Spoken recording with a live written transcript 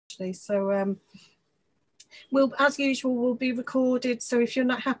actually. So we'll, as usual, will be recorded. So if you're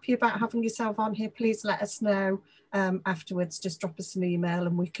not happy about having yourself on here, please let us know afterwards. Just drop us an email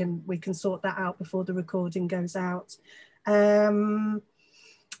and we can sort that out before the recording goes out.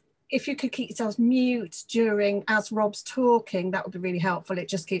 If you could keep yourselves mute as Rob's talking, that would be really helpful. It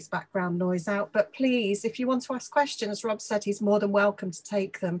just keeps background noise out. But please, if you want to ask questions, Rob said he's more than welcome to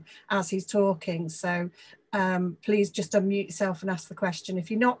take them as he's talking. So please just unmute yourself and ask the question.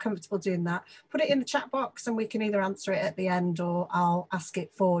 If you're not comfortable doing that, put it in the chat box and we can either answer it at the end or I'll ask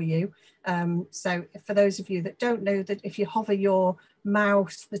it for you. So for those of you that don't know, that if you hover your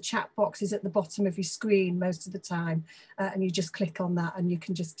mouse, the chat box is at the bottom of your screen most of the time, and you just click on that and you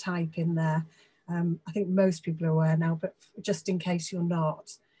can just type in there. I think most people are aware now, but just in case you're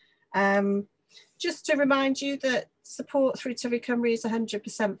not. Just to remind you that support through Tyfu Cymru is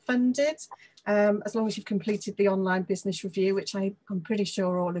 100% funded, as long as you've completed the online business review, which I'm pretty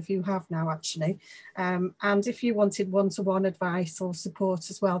sure all of you have now actually. And if you wanted one-to-one advice or support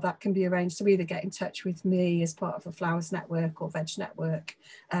as well, that can be arranged to either get in touch with me as part of a Flowers Network or Veg Network,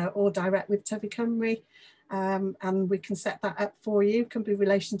 or direct with Tyfu Cymru. And we can set that up for you. It can be in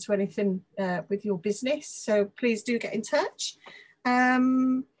relation to anything with your business. So please do get in touch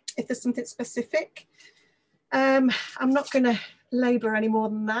if there's something specific. I'm not going to labour any more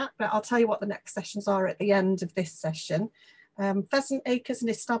than that, but I'll tell you what the next sessions are at the end of this session. Pheasant Acre is an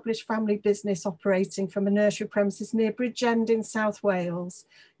established family business operating from a nursery premises near Bridgend in South Wales.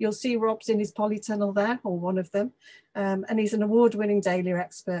 You'll see Rob's in his polytunnel there, or one of them, and he's an award-winning Dahlia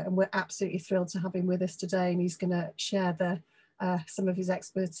expert, and we're absolutely thrilled to have him with us today, and he's going to share some of his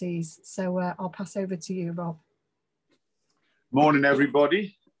expertise. So I'll pass over to you, Rob. Morning,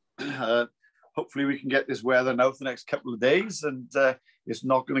 everybody. Hopefully we can get this weather now for the next couple of days, and it's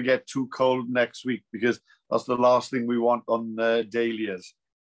not going to get too cold next week, because that's the last thing we want on dahlias.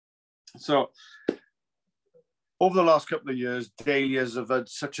 So over the last couple of years, dahlias have had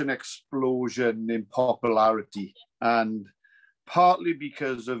such an explosion in popularity, and partly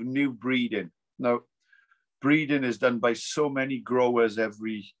because of new breeding. Now, breeding is done by so many growers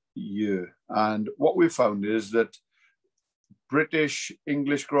every year, and what we've found is that British,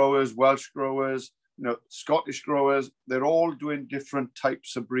 English growers, Welsh growers, Scottish growers, they're all doing different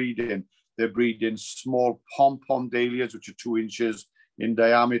types of breeding. They're breeding small pom-pom dahlias, which are 2 inches in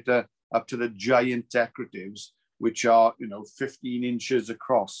diameter, up to the giant decoratives, which are, 15 inches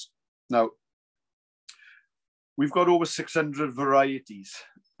across. Now, we've got over 600 varieties,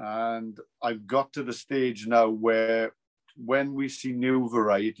 and I've got to the stage now where when we see new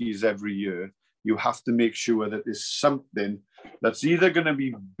varieties every year, you have to make sure that there's something that's either going to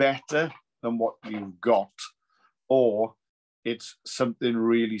be better than what you've got, or it's something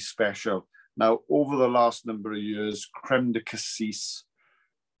really special. Now, over the last number of years, Creme de Cassis,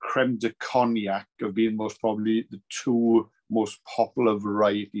 Creme de Cognac have been most probably the 2 most popular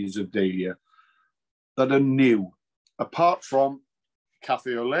varieties of dahlia that are new, apart from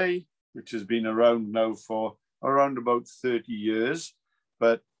Cafe au Lait, which has been around now for around about 30 years.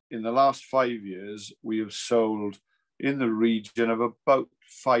 But in the last 5 years, we have sold in the region of about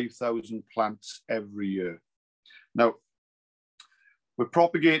 5,000 plants every year. Now, we're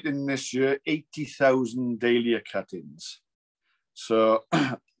propagating this year 80,000 dahlia cuttings. So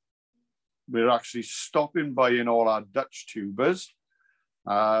we're actually stopping buying all our Dutch tubers,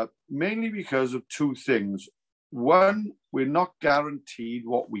 mainly because of 2 things. One, we're not guaranteed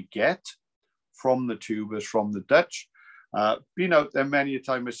what we get from the tubers from the Dutch. Been out there many a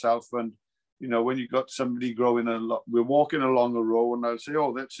time myself, and when you've got somebody growing a lot, we're walking along a row and I'll say,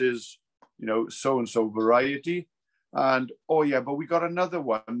 oh, this is, so-and-so variety. And, oh yeah, but we got another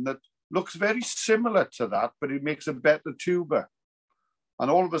one that looks very similar to that, but it makes a better tuber.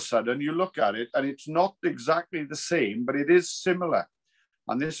 And all of a sudden you look at it and it's not exactly the same, but it is similar.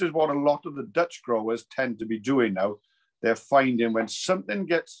 And this is what a lot of the Dutch growers tend to be doing now. They're finding when something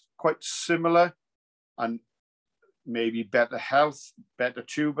gets quite similar and maybe better health, better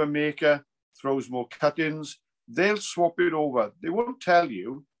tuber maker, throws more cuttings, they'll swap it over. They won't tell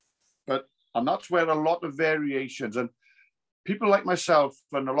you, and that's where a lot of variations, and people like myself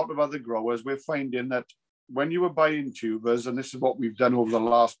and a lot of other growers, we're finding that when you were buying tubers, and this is what we've done over the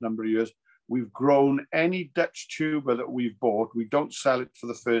last number of years, we've grown any Dutch tuber that we've bought, we don't sell it for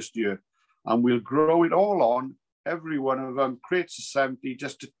the first year, and we'll grow it all on, every one of them, crates of 70,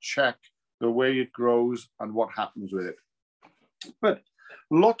 just to check the way it grows and what happens with it. But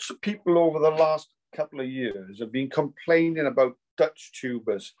lots of people over the last couple of years have been complaining about Dutch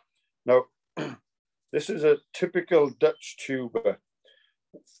tubers. Now, this is a typical Dutch tuber.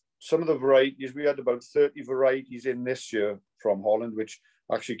 Some of the varieties, we had about 30 varieties in this year from Holland, which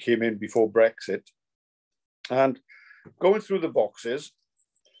actually came in before Brexit. And going through the boxes,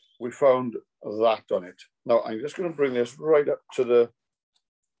 we found that on it. Now, I'm just going to bring this right up to the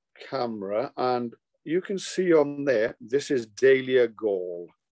camera, and you can see on there, this is Dahlia gall.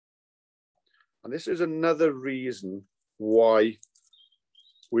 And this is another reason why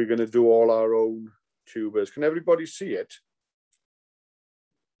we're going to do all our own tubers. Can everybody see it?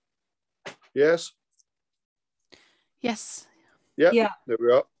 Yes? Yes. Yeah, there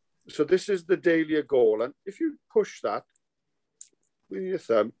we are. So this is the Dahlia gall, and if you push that with your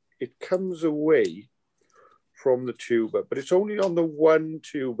thumb, it comes away from the tuber, but it's only on the one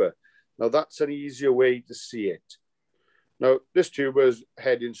tuber. Now that's an easier way to see it. Now this tuber is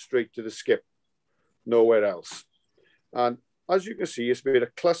heading straight to the skip, nowhere else. And as you can see, it's made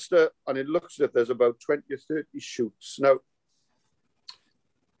a cluster, and it looks as if there's about 20 or 30 shoots. Now,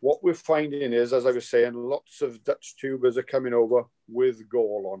 what we're finding is, as I was saying, lots of Dutch tubers are coming over with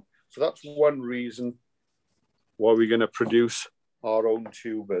gall on. So that's one reason why we're going to produce our own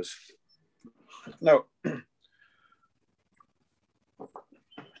tubers. Now,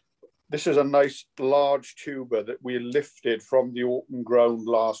 this is a nice large tuber that we lifted from the open ground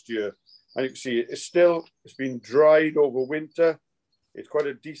last year. And you can see it's been dried over winter. It's quite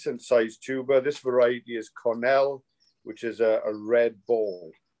a decent sized tuber. This variety is Cornell, which is a red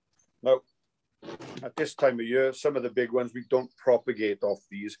ball. Now, at this time of year, some of the big ones, we don't propagate off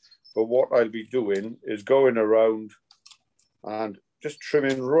these, but what I'll be doing is going around and just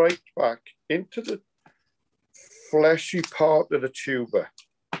trimming right back into the fleshy part of the tuber.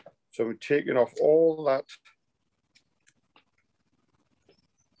 So we're taking off all that.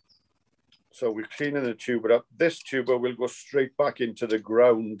 So we're cleaning the tuber up. This tuber will go straight back into the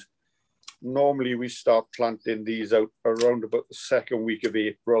ground. Normally we start planting these out around about the second week of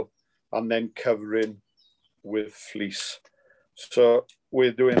April and then covering with fleece. So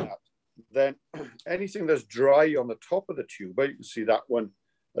we're doing that. Then anything that's dry on the top of the tuber, you can see that one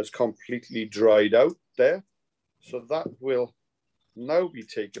has completely dried out there. So that will now be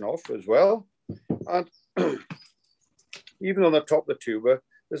taken off as well. And even on the top of the tuber,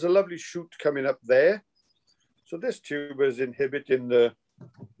 there's a lovely shoot coming up there. So this tuber is inhibiting the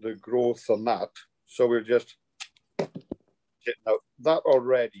growth on that. So we're just getting out that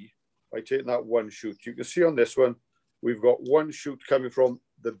already by taking that one shoot. You can see on this one, we've got one shoot coming from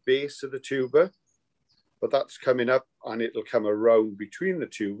the base of the tuber, but that's coming up and it'll come around between the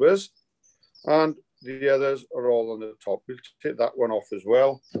tubers, and the others are all on the top. We'll take that one off as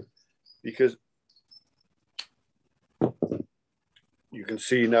well, because you can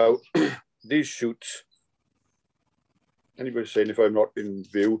see now these shoots, anybody saying if I'm not in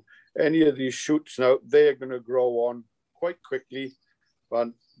view, any of these shoots now, they're going to grow on quite quickly.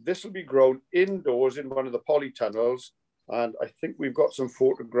 And this will be grown indoors in one of the polytunnels. And I think we've got some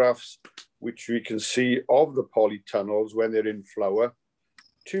photographs which we can see of the polytunnels when they're in flower.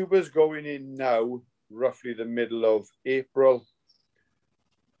 Tubers going in now, roughly the middle of April.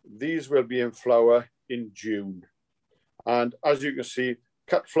 These will be in flower in June. And as you can see,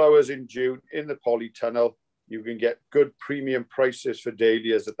 cut flowers in June in the polytunnel. You can get good premium prices for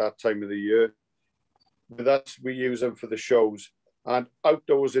dahlias at that time of the year. With us, we use them for the shows. And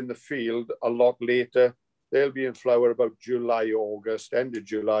outdoors in the field a lot later, they'll be in flower about July, August, end of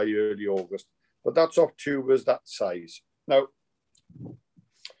July, early August. But that's off tubers that size. Now,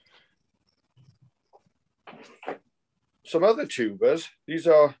 some other tubers, these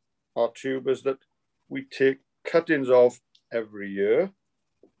are our tubers that we take cuttings of every year.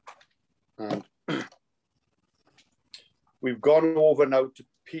 And we've gone over now to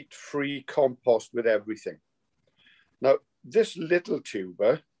peat-free compost with everything. Now, this little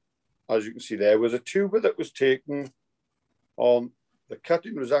tuber, as you can see there, was a tuber that was taken on, the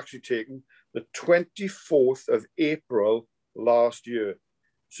cutting was actually taken the 24th of April last year.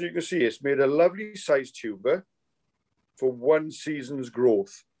 So you can see it's made a lovely sized tuber for one season's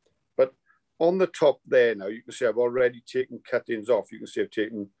growth. But on the top there now, you can see I've already taken cuttings off. You can see I've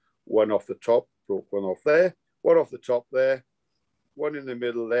taken one off the top, broke one off there, one off the top there, one in the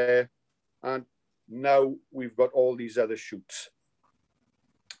middle there, and now we've got all these other shoots.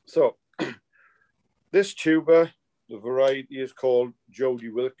 So this tuber, the variety is called Jody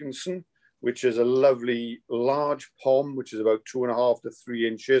Wilkinson, which is a lovely large pom, which is about 2.5 to 3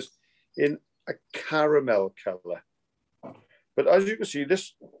 inches in a caramel color. But as you can see,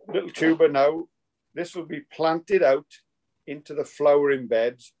 this little tuber now, this will be planted out into the flowering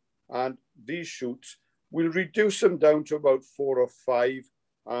beds, and these shoots, we'll reduce them down to about 4 or 5,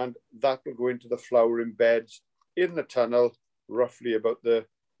 and that will go into the flowering beds in the tunnel roughly about the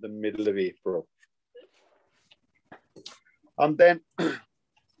middle of April. And then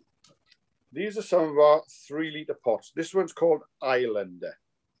these are some of our 3-litre pots. This one's called Islander.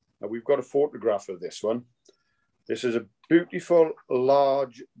 Now we've got a photograph of this one. This is a beautiful,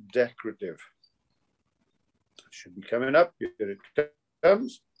 large decorative. It should be coming up. Here it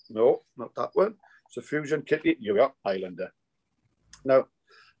comes. No, not that one. It's a Fusion Kitty. You got Islander. Now,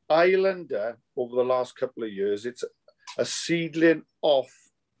 Islander, over the last couple of years, it's a seedling off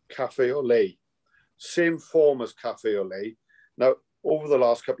Cafe au Lait. Same form as Cafe au Lait. Now, over the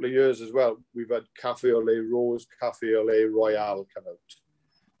last couple of years as well, we've had Cafe au Lait Rose, Cafe au Lait Royale come out.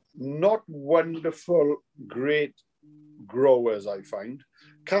 Not wonderful, great growers, I find.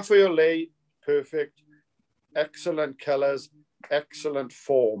 Cafe au Lait, perfect, excellent colours, excellent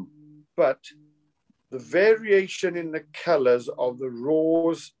form. But the variation in the colours of the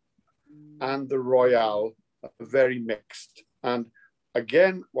Rose and the Royale are very mixed. And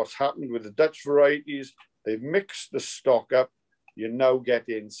again, what's happened with the Dutch varieties, they've mixed the stock up. You now get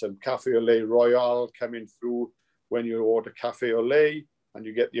in some Cafe au Lait Royale coming through when you order Cafe au Lait, and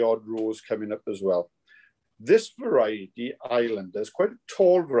you get the odd Rose coming up as well. This variety, Islander, is quite a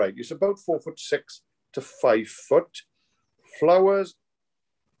tall variety. It's about 4'6" to 5 foot. Flowers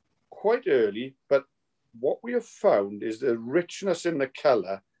quite early, but what we have found is the richness in the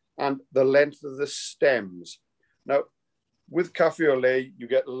colour and the length of the stems. Now, with Cafe au Lait, you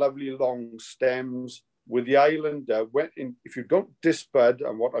get lovely long stems. With the Islander, if you don't disbud,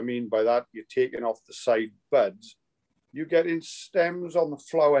 and what I mean by that, you're taking off the side buds, you get in stems on the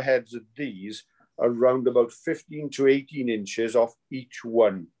flower heads of these around about 15 to 18 inches off each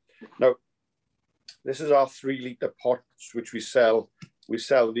one. Now, this is our 3-litre pots, which we sell. We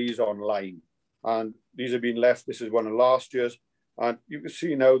sell these online. And these have been left. This is one of last year's. And you can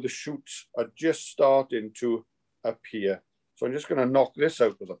see now the shoots are just starting to appear. So I'm just going to knock this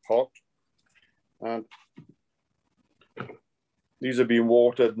out of the pot. And these have been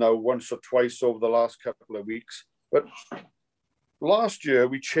watered now once or twice over the last couple of weeks. But last year,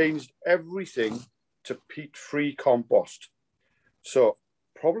 we changed everything to peat-free compost. So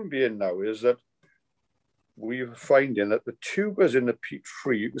problem being now is that we're finding that the tubers in the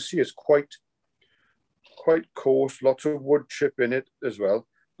peat-free, you can see it's quite coarse, lots of wood chip in it as well.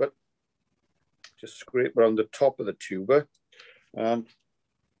 But just scrape around the top of the tuber. And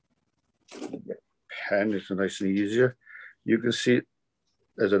pen is nice and easier. You can see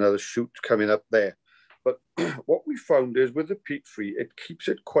there's another shoot coming up there. But what we found is with the peat-free, it keeps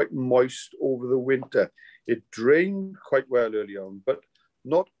it quite moist over the winter. It drained quite well early on, but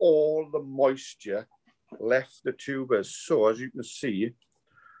not all the moisture left the tubers. So as you can see,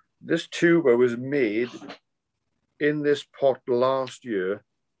 this tuber was made in this pot last year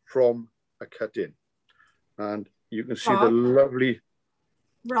from a cut-in. And you can see the lovely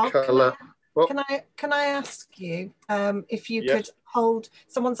colour. Can I ask you if you could hold,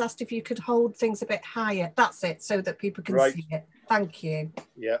 someone's asked if you could hold things a bit higher. That's it, so that people can see it. Thank you.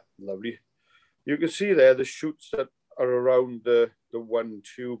 Yeah, lovely. You can see there the shoots that are around the one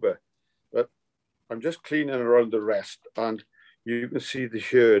tuber. But I'm just cleaning around the rest, and you can see the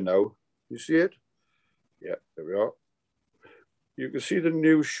here now. You see it? Yeah, there we are. You can see the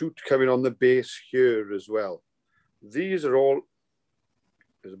new shoot coming on the base here as well. These are all,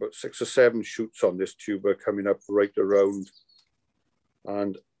 there's about 6 or 7 shoots on this tuber coming up right around.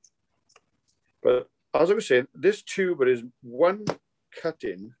 But as I was saying, this tuber is one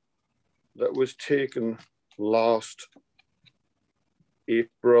cut-in that was taken last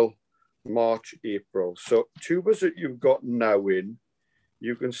April, March, April. So tubers that you've got now in,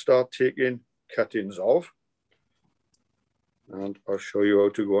 you can start taking cut-ins of. And I'll show you how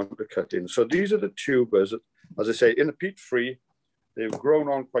to go on to cut-in. So these are the tubers that, as I say, in the peat-free, they've grown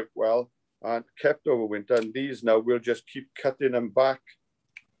on quite well and kept over winter. And these now we'll just keep cutting them back,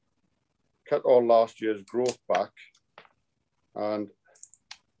 cut all last year's growth back. And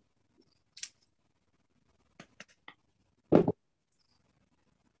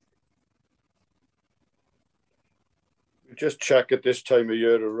just check at this time of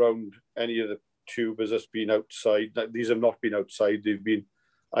year around any of the tubers that's been outside. These have not been outside. They've been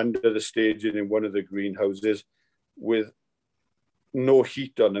under the staging in one of the greenhouses with no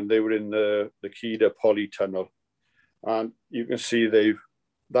heat on them. They were in the Kida polytunnel. And you can see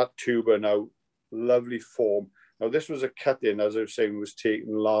that tuber now, lovely form. Now this was a cut-in, as I was saying, was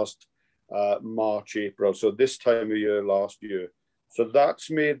taken last March, April. So this time of year, last year. So that's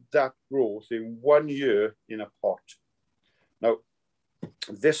made that growth in 1 year in a pot. Now,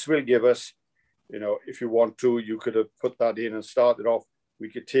 this will give us, you know, if you want to, you could have put that in and started off. We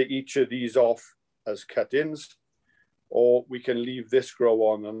could take each of these off as cut-ins, or we can leave this grow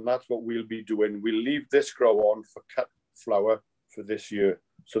on, and that's what we'll be doing. We'll leave this grow on for cut flower for this year.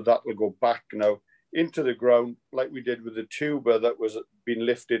 So that will go back now into the ground like we did with the tuber that was being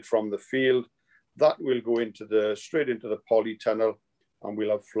lifted from the field. That will go into straight into the polytunnel, and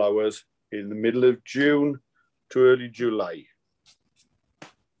we'll have flowers in the middle of June to early July.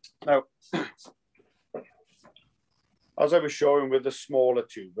 Now, as I was showing with the smaller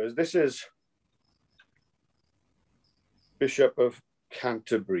tubers, this is Bishop of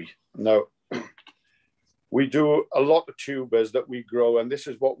Canterbury. Now, we do a lot of tubers that we grow, and this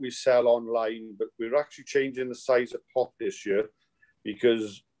is what we sell online, but we're actually changing the size of pot this year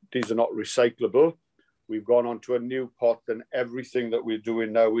because these are not recyclable. We've gone on to a new pot, and everything that we're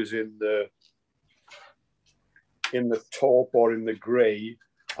doing now is in the taupe or in the grey,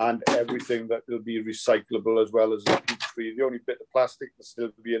 and everything that will be recyclable as well as the peat-free. The only bit of plastic that's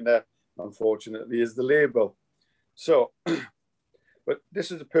still to be in there, unfortunately, is the label. So, but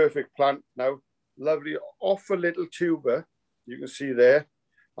this is a perfect plant now. Lovely, off a little tuber, you can see there,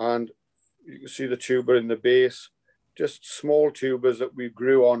 and you can see the tuber in the base, just small tubers that we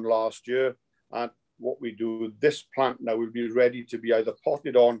grew on last year. And what we do, this plant now will be ready to be either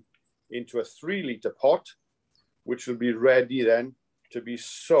potted on into a 3-litre pot, which will be ready then to be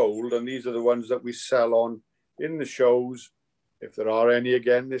sold. And these are the ones that we sell on in the shows, if there are any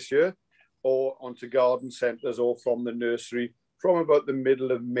again this year, or onto garden centres or from the nursery, from about the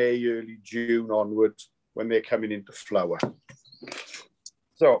middle of May, early June onwards, when they're coming into flower.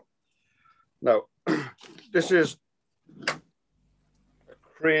 So now, this is a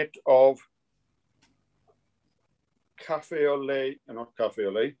crate of cafe au lait, not cafe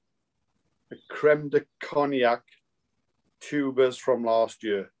au lait, a creme de cognac tubers from last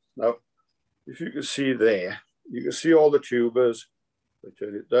year. Now, if you can see there, you can see all the tubers. If I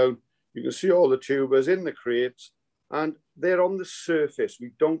turn it down, you can see all the tubers in the crates, and they're on the surface.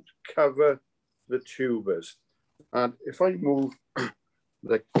 We don't cover the tubers. And if I move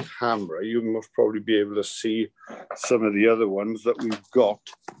the camera, you must probably be able to see some of the other ones that we've got.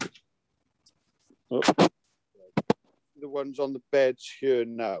 Oh, the ones on the beds here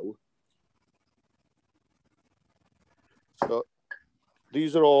now. So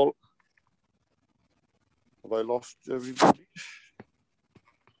these are all, have I lost everybody?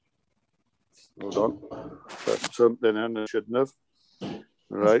 Hold on, that's something in I shouldn't have.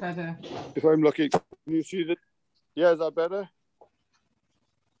 All right, if I'm looking, can you see that? Yeah, is that better?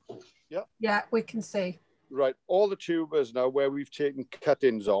 Yeah. Yeah, we can see. Right, all the tubers now where we've taken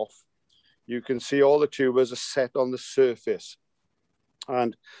cuttings off, you can see all the tubers are set on the surface.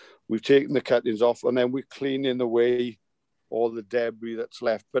 And we've taken the cuttings off, and then we're cleaning away all the debris that's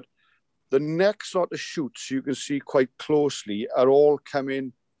left. But the next sort of shoots you can see quite closely are all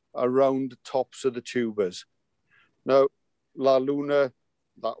coming around the tops of the tubers. Now, La Luna,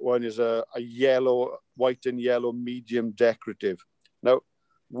 that one is a yellow, white and yellow medium decorative. Now,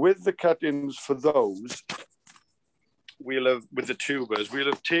 with the cuttings for those, we'll have, with the tubers, we'll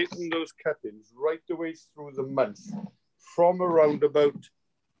have taken those cuttings right the way through the month, from around about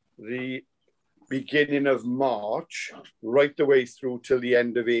the beginning of March, right the way through till the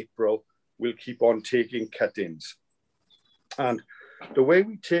end of April. We'll keep on taking cuttings. And the way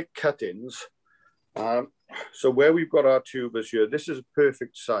we take cuttings, so where we've got our tubers here, this is a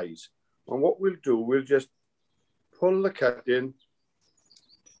perfect size. And what we'll do, we'll just pull the cutting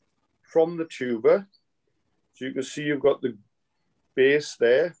from the tuber. So you can see you've got the base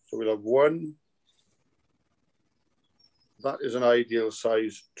there. So we'll have one. That is an ideal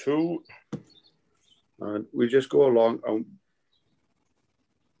size 2. And we just go along and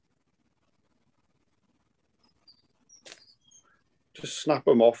just snap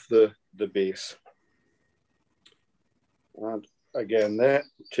them off the base. And again there,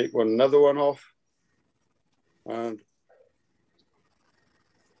 take another one off. And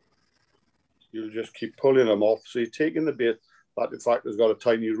you'll just keep pulling them off. So you're taking the base. That in fact has got a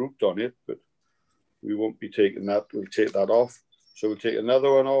tiny root on it, but we won't be taking that. We'll take that off. So we'll take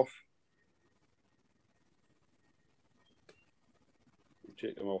another one off. We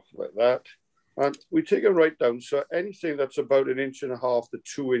take them off like that. And we take them right down. So anything that's about 1.5 inches to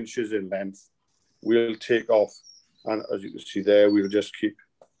 2 inches in length, we'll take off. And as you can see there, we'll just keep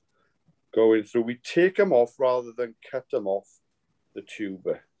going through. We take them off rather than cut them off the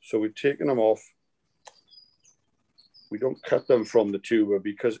tuber. So we've taken them off. We don't cut them from the tuber,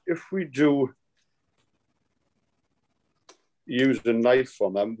 because if we do use a knife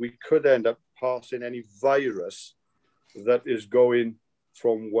on them, we could end up passing any virus that is going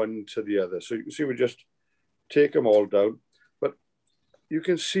from one to the other. So you can see we just take them all down. But you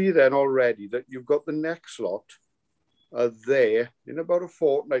can see then already that you've got the next lot there. In about a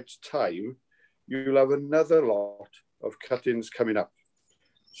fortnight's time, you'll have another lot of cuttings coming up.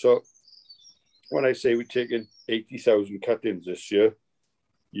 So when I say we're taking 80,000 cuttings this year,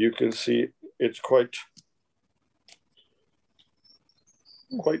 you can see it's quite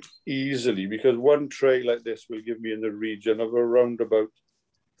easily, because one tray like this will give me in the region of around about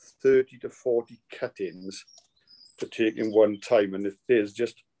 30 to 40 cuttings to take in one time. And it is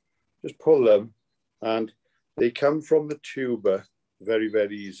just pull them, and they come from the tuber very,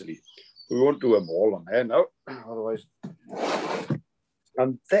 very easily. We won't do them all on there now, otherwise.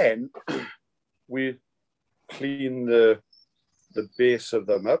 And then we clean the base of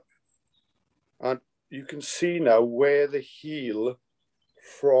them up, and you can see now where the heel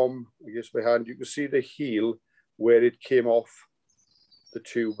from, I guess my hand, you can see the heel where it came off the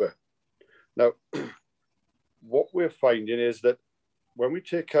tuber. Now, what we're finding is that when we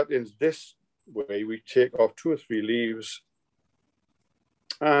take cuttings this way, we take off 2 or 3 leaves,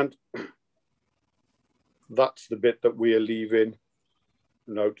 and that's the bit that we are leaving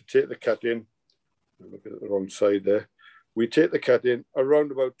now to take the cutting. I'm looking at the wrong side there. We take the cutting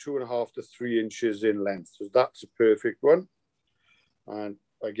around about 2.5 to 3 inches in length. So that's a perfect one. And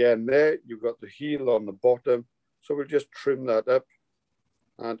again, there you've got the heel on the bottom. So we'll just trim that up,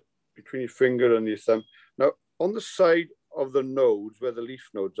 and between your finger and your thumb. Now, on the side of the nodes where the leaf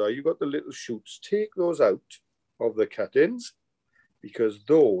nodes are, you've got the little shoots. Take those out of the cuttings, because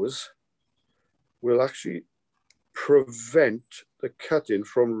those will actually prevent the cutting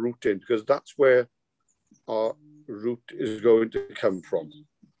from rooting, because that's where our root is going to come from.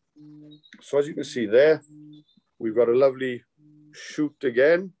 So as you can see there, we've got a lovely shoot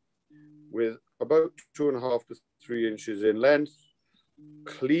again with about 2.5 to 3 inches in length.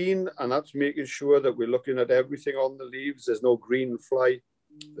 Clean, and that's making sure that we're looking at everything on the leaves. There's no green fly,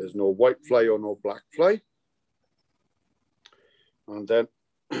 there's no white fly or no black fly. And then,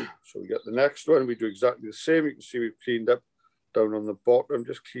 so we get the next one, we do exactly the same. You can see we've cleaned up down on the bottom,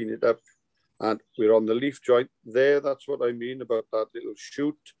 just clean it up. And we're on the leaf joint there. That's what I mean about that little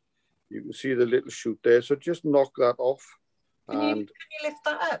shoot. You can see the little shoot there. So just knock that off. Can you lift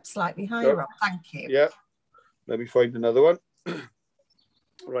that up slightly higher up? Thank you. Yeah. Let me find another one.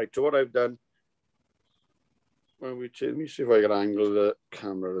 Right, so what I've done, let me see if I can angle the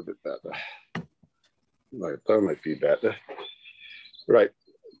camera a bit better. Right, that might be better. Right,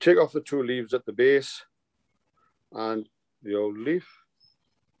 take off the 2 leaves at the base and the old leaf.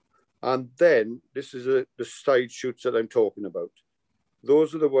 And then this is the side shoots that I'm talking about.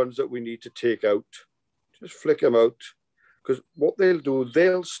 Those are the ones that we need to take out. Just flick them out, because what they'll do,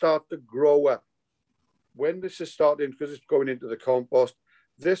 they'll start to grow up. When this is starting, because it's going into the compost,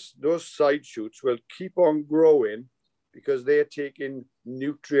 those side shoots will keep on growing, because they're taking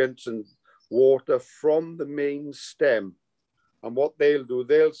nutrients and water from the main stem. And what they'll do,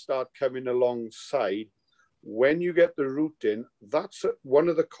 they'll start coming alongside. When you get the root in, that's one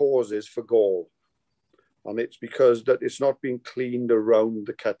of the causes for gall. And it's because that it's not being cleaned around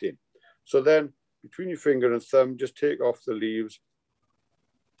the cutting. So then, between your finger and thumb, just take off the leaves.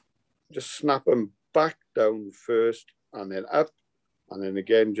 Just snap them back down first, and then up. And then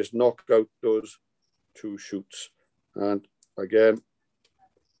again, just knock out those 2 shoots. And again,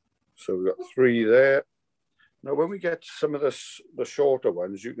 so we've got 3 there. Now, when we get some of the shorter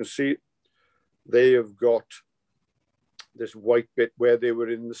ones, you can see they have got this white bit where they were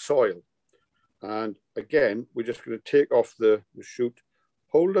in the soil. And again, we're just going to take off the shoot,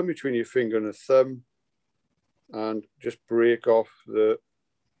 hold them between your finger and a thumb, and just break off the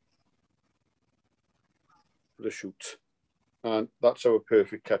shoots. And that's our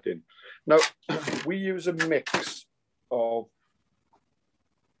perfect cutting. Now, we use a mix of,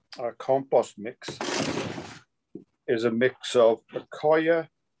 our compost mix is a mix of Akoya,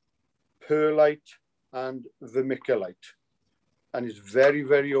 perlite, and vermiculite. And it's very,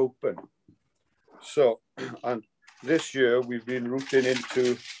 very open. So, and this year we've been rooting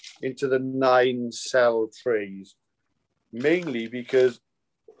into the 9-cell trays, mainly because,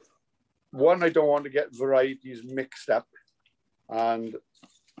 one, I don't want to get varieties mixed up. And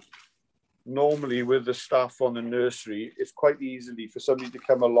normally with the staff on the nursery, it's quite easy for somebody to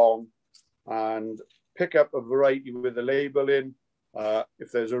come along and pick up a variety with a label in.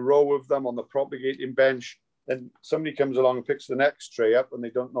 If there's a row of them on the propagating bench, then somebody comes along and picks the next tray up and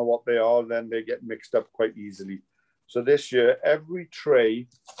they don't know what they are, then they get mixed up quite easily. So this year, every tray,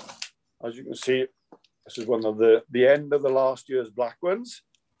 as you can see, this is one of the end of the last year's black ones.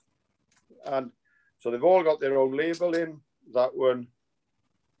 And so they've all got their own label in. That one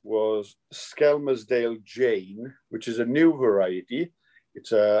was Skelmersdale Jane, which is a new variety.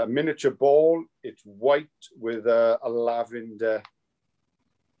 It's a miniature ball. It's white with a lavender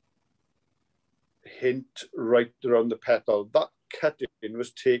hint right around the petal. cutting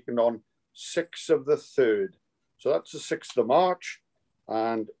was taken on 6th of the 3rd. So that's the 6th of March.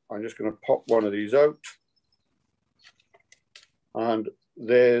 And I'm just going to pop one of these out. And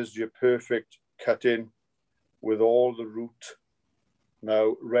there's your perfect cutting with all the root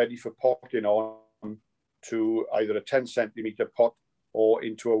now ready for potting on to either a 10 centimetre pot or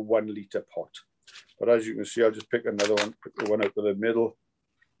into a 1 litre pot. But as you can see, I'll just pick another one, put the one out of the middle.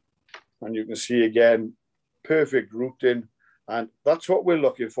 And you can see again, perfect rooting. And that's what we're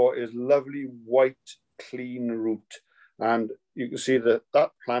looking for, is lovely white, clean root. And you can see that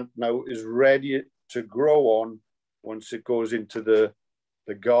that plant now is ready to grow on once it goes into the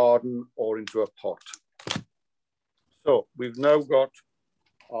garden or into a pot. So we've now got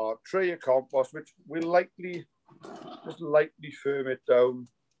our tray of compost, which we'll just lightly firm it down.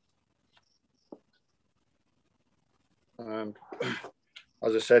 And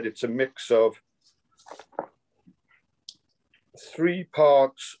as I said, it's a mix of 3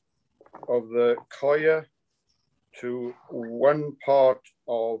 parts of the coir to 1 part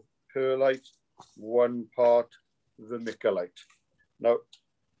of perlite, 1 part vermiculite. Now,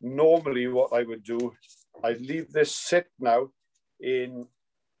 normally what I would do, I'd leave this sit now in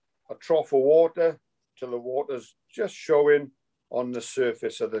a trough of water till the water's just showing on the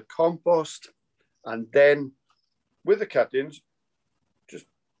surface of the compost, and then with the cuttings, just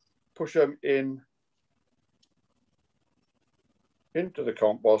push them into the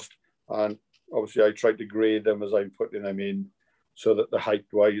compost. And obviously I try to grade them as I'm putting them in, so that the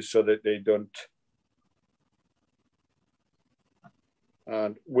height-wise, so that they don't,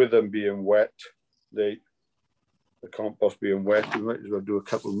 and with them being wet, the compost being wet, we might as well do a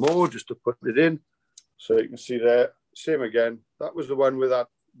couple more just to put it in. So you can see there, same again. That was the one with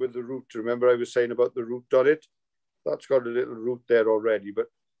the root. Remember I was saying about the root on it? That's got a little root there already, but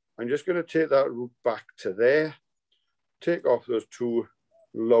I'm just going to take that root back to there, take off those 2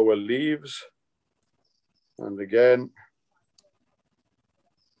 lower leaves, and again,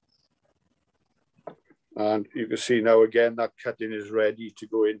 and you can see now again that cutting is ready to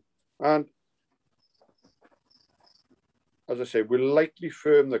go in. And as I say, we'll lightly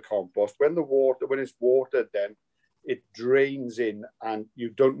firm the compost. When it's watered, then it drains in and you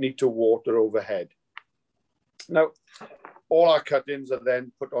don't need to water overhead. Now, all our cuttings are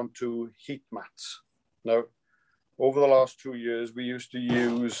then put onto heat mats. Now, over the last 2 years, we used to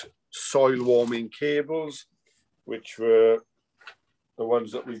use soil warming cables, which were the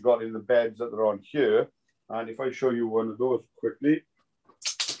ones that we've got in the beds that are on here. And if I show you one of those quickly,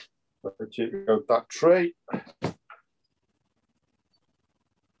 I take out that tray.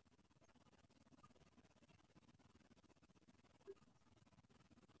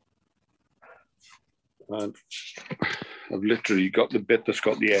 And I've literally got the bit that's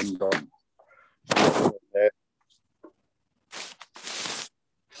got the end on. There.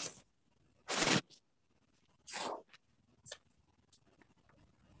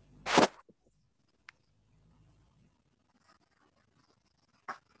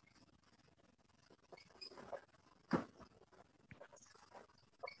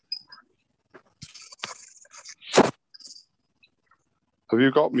 Have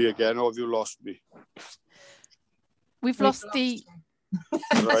you got me again, or have you lost me? We've lost the...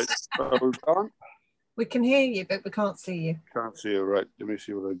 Right, hold on. We can hear you, but we can't see you. Can't see you, right. Let me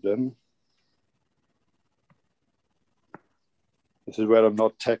see what I've done. This is where I'm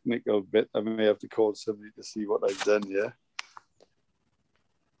not technical bit. I may have to call somebody to see what I've done, yeah?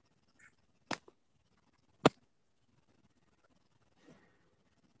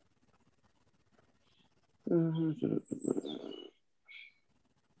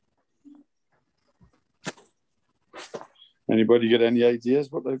 Anybody get any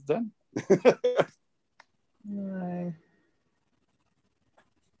ideas what I've done? No.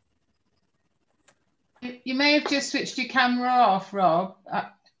 You may have just switched your camera off, Rob.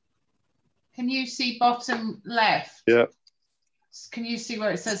 Can you see bottom left? Yeah. Can you see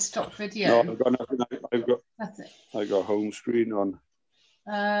where it says stop video? No, I've got nothing. That's it. I got home screen on.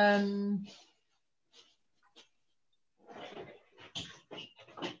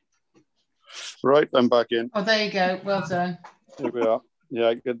 Right, I'm back in. Oh, there you go. Well done. Here we are.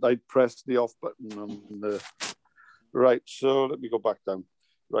 Yeah, I pressed the off button on the... Right, so let me go back down.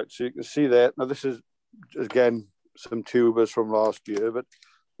 Right, so you can see there. Now this is, again, some tubers from last year, but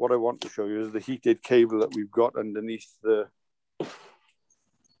what I want to show you is the heated cable that we've got underneath the...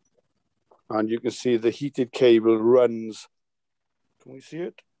 And you can see the heated cable runs... Can we see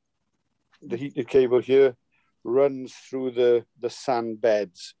it? The heated cable here runs through the sand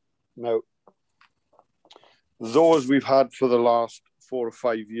beds. Now, those we've had for the last 4 or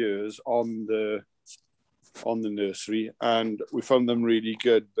 5 years on the on the nursery, and we found them really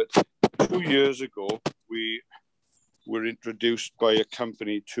good. But 2 years ago, we were introduced by a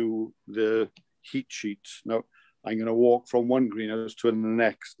company to the heat sheets. Now, I'm going to walk from one greenhouse to the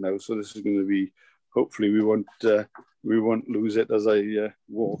next now, so this is going to be, hopefully we won't lose it as I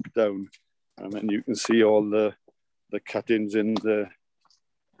walk down. And then you can see all the cuttings in the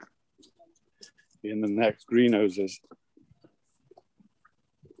next greenhouses.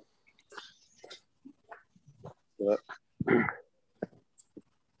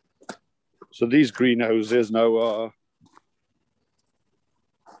 So these greenhouses now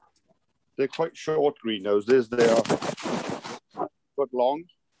they're quite short greenhouses. They are foot long.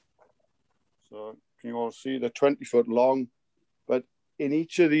 So can you all see they're 20 foot long? But in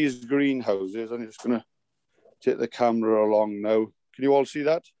each of these greenhouses, I'm just going to take the camera along now. Can you all see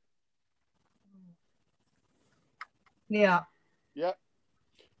that? Yeah. Yeah.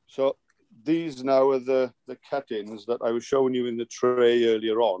 So these now are the cuttings that I was showing you in the tray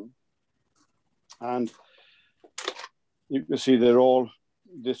earlier on. And you can see they're all,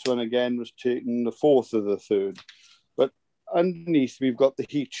 this one again was taken the 4th of the 3rd. But underneath we've got the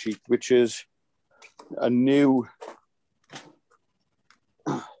heat sheet, which is a new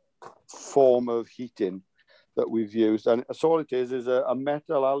form of heating that we've used. And that's all it is a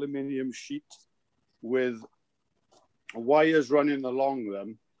metal aluminium sheet with wires running along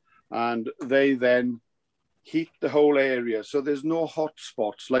them, and they then heat the whole area. So there's no hot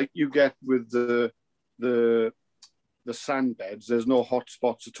spots like you get with the sand beds. There's no hot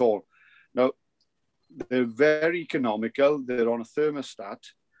spots at all. Now, they're very economical. They're on a thermostat.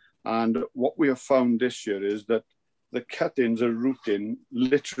 And what we have found this year is that the cuttings are rooting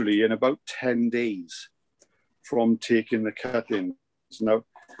literally in about 10 days from taking the cuttings. Now,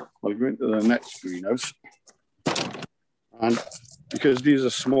 I'll go into the next greenhouse. And because these are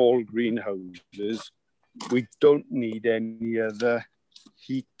small greenhouses, we don't need any other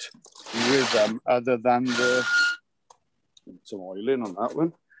heat with them other than some oil in on that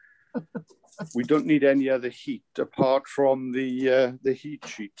one. We don't need any other heat apart from the heat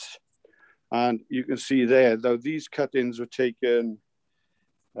sheets. And you can see there, though, these cuttings were taken,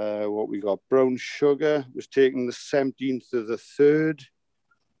 what we got, brown sugar was taken the 17th of the 3rd.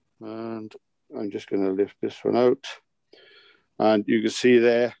 And I'm just going to lift this one out. And you can see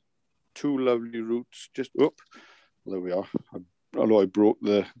there, 2 lovely roots, just, oh, there we are. Although I broke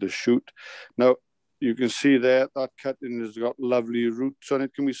the shoot. Now, you can see there, that cutting has got lovely roots on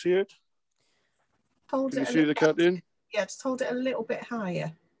it. Can we see it? Can you see the cutting? Yeah, just hold it a little bit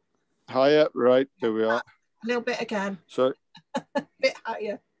higher. Higher, right, there we are. A little bit again. So, a bit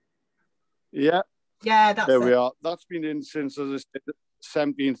higher. Yeah. Yeah, that's there we are. That's been in since, as I said, the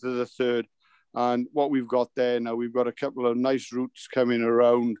 17th of the 3rd. And what we've got there now, we've got a couple of nice roots coming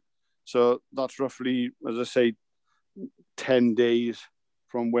around. So that's roughly, as I say, 10 days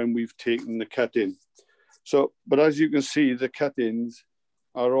from when we've taken the cutting. So, but as you can see, the cuttings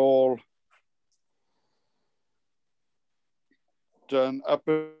are all done up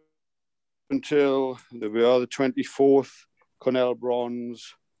until, there we are, the 24th, Cornell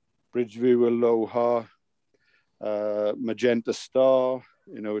Bronze, Bridgeview Aloha, Magenta Star,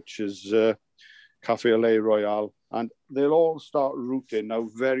 which is Cafe Ole Royale, and they'll all start rooting now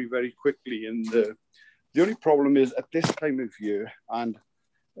very, very quickly. And the only problem is at this time of year, and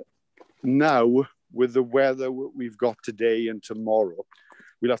now with the weather we've got today and tomorrow,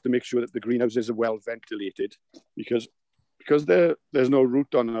 we'll have to make sure that the greenhouses are well ventilated, because there's no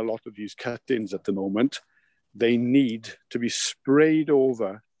root on a lot of these cuttings at the moment. They need to be sprayed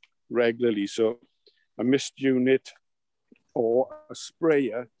over regularly. So a mist unit or a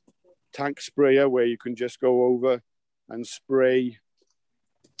sprayer, tank sprayer, where you can just go over and spray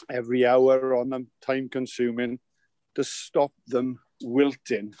every hour on them, time consuming, to stop them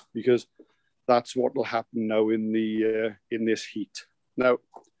wilting, because that's what will happen now in this heat. Now,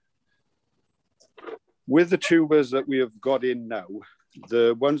 with the tubers that we have got in now,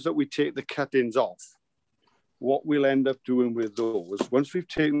 the ones that we take the cuttings off, what we'll end up doing with those, once we've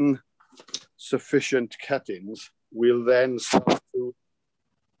taken sufficient cuttings, we'll then start to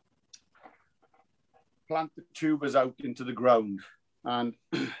plant the tubers out into the ground. And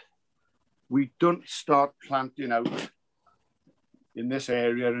we don't start planting out in this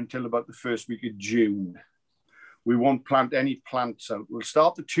area until about the first week of June. We won't plant any plants out. We'll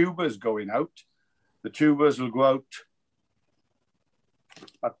start the tubers going out. The tubers will go out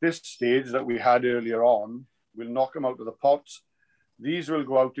at this stage that we had earlier on. We'll knock them out of the pots. These will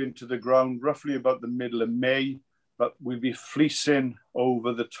go out into the ground roughly about the middle of May, but we'll be fleecing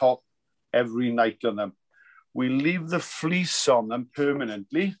over the top every night on them. We leave the fleece on them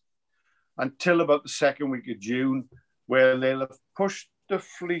permanently, until about the second week of June, where they'll have pushed the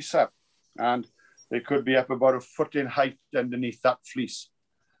fleece up, and they could be up about a foot in height underneath that fleece.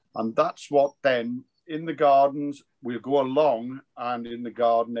 And that's what then, in the gardens, we'll go along, and in the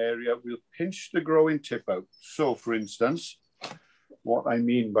garden area, we'll pinch the growing tip out. So, for instance, what I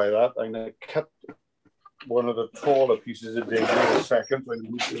mean by that, I'm going to cut one of the taller pieces of dahlia in a second. So I'm going to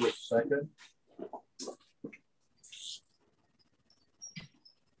move to a second.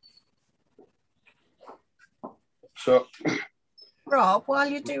 So, Rob, while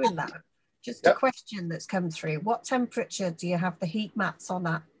you're doing that, just a question that's come through. What temperature do you have the heat mats on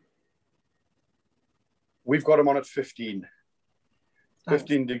at? We've got them on at 15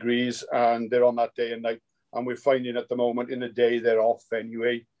 degrees, and they're on that day and night. And we're finding at the moment in the day they're off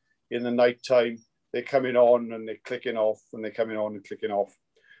anyway. In the night time, they're coming on and they're clicking off, and they're coming on and clicking off.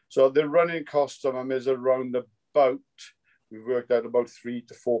 So the running cost of them is around about, we've worked out about 3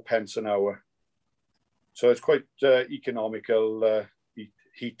 to 4 pence an hour. So it's quite economical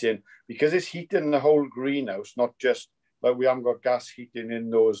heating, because it's heating the whole greenhouse, not just like we haven't got gas heating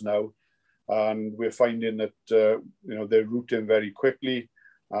indoors now. And we're finding that, you know, they're rooting very quickly.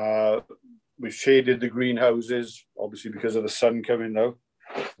 We've shaded the greenhouses, obviously because of the sun coming now.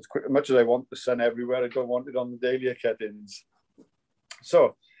 As much as I want the sun everywhere, I don't want it on the dahlia cuttings.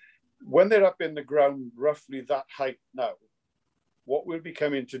 So when they're up in the ground, roughly that height now, what we'll be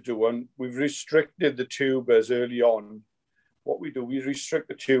coming to do, and we've restricted the tubers early on. What we do, we restrict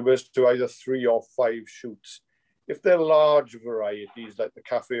the tubers to either 3 or 5 shoots. If they're large varieties like the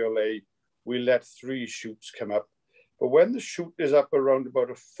cafe au lait, we let 3 shoots come up. But when the shoot is up around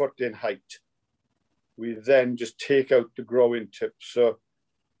about a foot in height, we then just take out the growing tip. So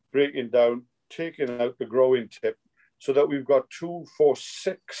breaking down, taking out the growing tip, so that we've got 2, 4,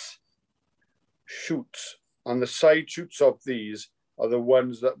 6 shoots. And the side shoots of these are the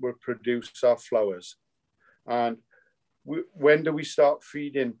ones that will produce our flowers. And when do we start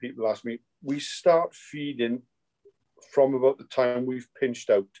feeding? People ask me. We start feeding from about the time we've pinched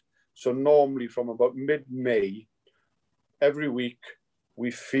out. So normally from about mid-May, every week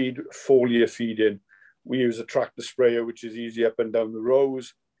we feed foliar feeding. We use a tractor sprayer, which is easy up and down the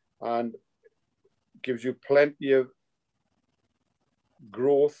rows, and gives you plenty of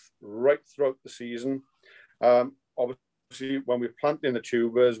growth right throughout the season. Obviously, when we're planting the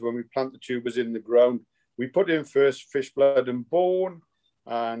tubers, when we plant the tubers in the ground, we put in first fish blood and bone,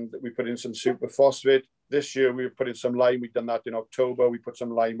 and we put in some superphosphate. This year we put in some lime. We've done that in October. We put some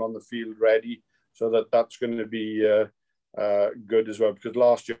lime on the field ready, so that's going to be good as well, because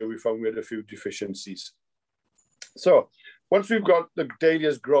last year we found we had a few deficiencies. So once we've got the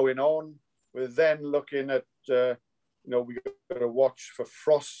dahlias growing on, we're then looking at, you know, we've got to watch for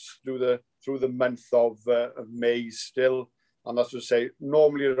frosts through the month of May still. And that's to say,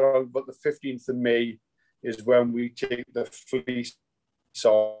 normally around about the 15th of May is when we take the fleece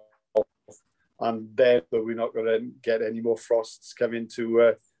off, and then we're not going to get any more frosts coming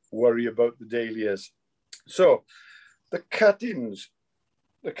to worry about the dahlias. So the cuttings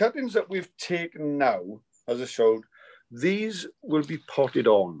that we've taken now, as I showed, these will be potted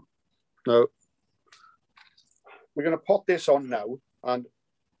on. Now, we're going to pot this on now, and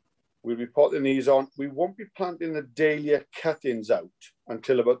we'll be potting these on. We won't be planting the dahlia cuttings out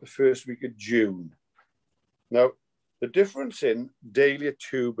until about the first week of June. Now, the difference in dahlia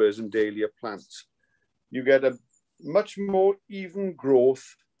tubers and dahlia plants, you get a much more even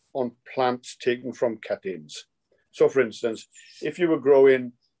growth on plants taken from cuttings. So, for instance, if you were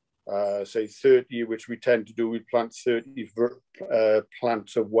growing, say, 30, which we tend to do, we plant 30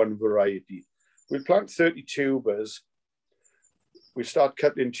 plants of one variety. We plant 30 tubers. We start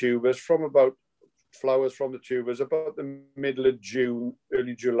cutting tubers from about flowers from the tubers about the middle of June,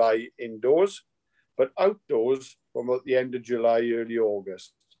 early July indoors, but outdoors from about the end of July, early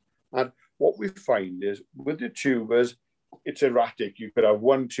August. And what we find is with the tubers, it's erratic. You could have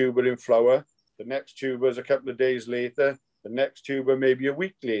one tuber in flower, the next tuber is a couple of days later, the next tuber maybe a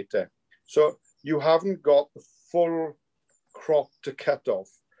week later. So you haven't got the full crop to cut off.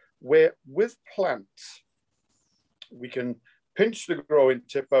 Where with plants, we can pinch the growing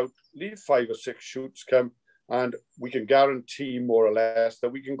tip out, leave 5 or 6 shoots come, and we can guarantee more or less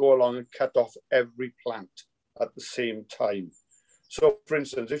that we can go along and cut off every plant at the same time. So, for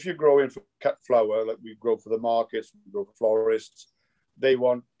instance, if you're growing for cut flower, like we grow for the markets, we grow for florists, they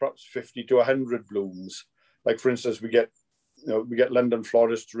want perhaps 50 to 100 blooms. Like, for instance, we get London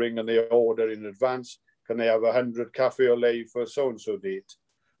florists ring and they order in advance. Can they have 100 cafe au lait for so-and-so date?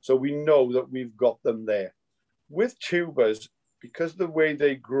 So we know that we've got them there. With tubers, because the way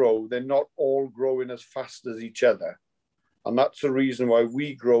they grow, they're not all growing as fast as each other. And that's the reason why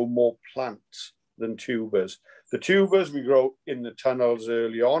we grow more plants than tubers. The tubers we grow in the tunnels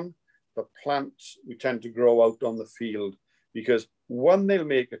early on. The plants we tend to grow out on the field, because one, they'll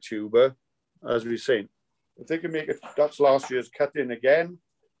make a tuber, as we say, if they can make it, that's last year's cutting again,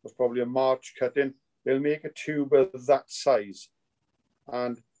 that's probably a March cutting, they'll make a tuber that size.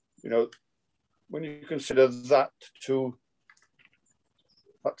 And, you know, when you consider that to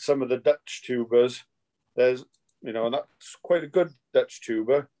some of the Dutch tubers, there's, you know, and that's quite a good Dutch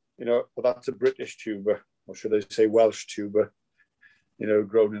tuber, you know, but that's a British tuber, or should I say Welsh tuber, you know,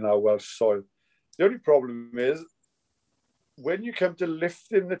 grown in our Welsh soil. The only problem is when you come to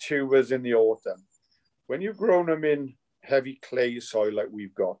lifting the tubers in the autumn, when you've grown them in heavy clay soil like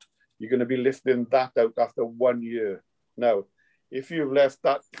we've got, you're going to be lifting that out after 1 year. Now, if you've left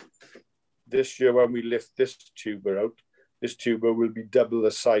that this year, when we lift this tuber out, this tuber will be double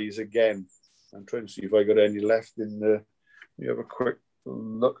the size again. I'm trying to see if I got any left in the, let me have a quick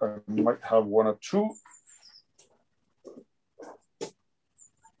look. I might have one or two.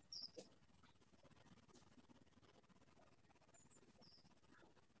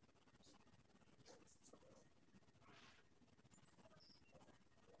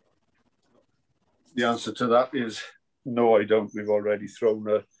 The answer to that is no, I don't. We've already thrown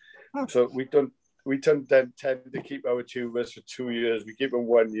her. So we tend to keep our tubers for 2 years. We keep them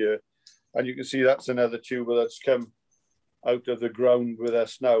 1 year. And you can see that's another tuber that's come out of the ground with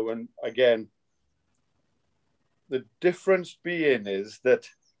us now. And again, the difference being is that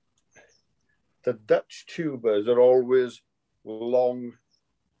the Dutch tubers are always long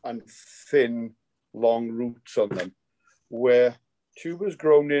and thin, long roots on them, where tubers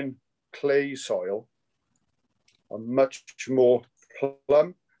grown in clay soil are much more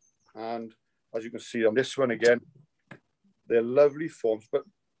plump. And as you can see on this one again, they're lovely forms. But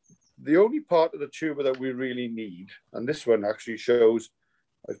the only part of the tuber that we really need, and this one actually shows,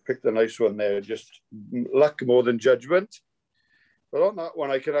 I've picked a nice one there, just luck more than judgment. But on that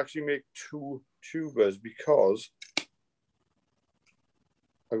one, I can actually make 2 tubers, because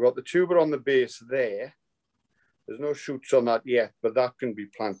I've got the tuber on the base there. There's no shoots on that yet, but that can be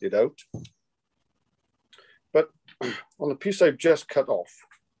planted out. But on the piece I've just cut off,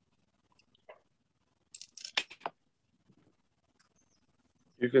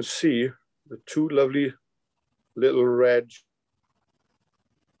 you can see the 2 lovely little red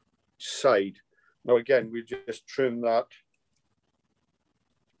side. Now again, we just trim that.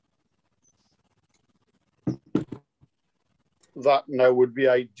 That now would be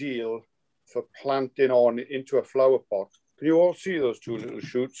ideal for planting on into a flower pot. Can you all see those 2 little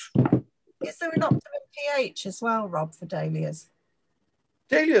shoots? Is there an optimum pH as well, Rob, for dahlias?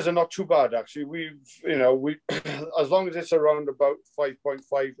 Dahlias are not too bad, actually. We as long as it's around about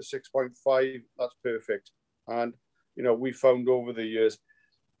 5.5 to 6.5, that's perfect. And, you know, we found over the years,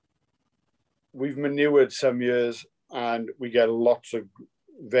 we've manured some years and we get lots of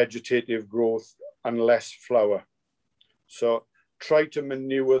vegetative growth and less flower. So try to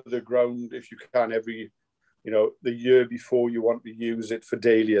manure the ground if you can every, you know, the year before you want to use it for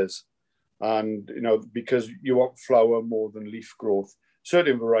dahlias. And, you know, because you want flower more than leaf growth.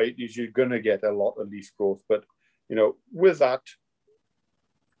 Certain varieties, you're going to get a lot of leaf growth. But, you know, with that,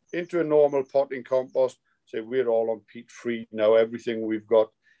 into a normal potting compost, say we're all on peat-free now. Everything we've got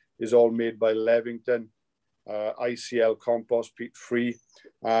is all made by Levington, ICL compost, peat-free.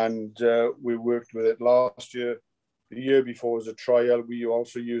 And we worked with it last year. The year before as a trial, we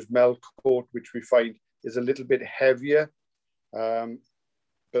also used milk coat, which we find is a little bit heavier.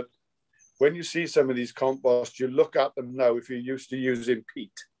 But when you see some of these composts, you look at them now if you're used to using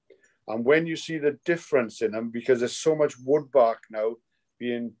peat. And when you see the difference in them, because there's so much wood bark now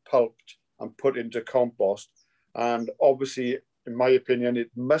being pulped and put into compost, and obviously, in my opinion,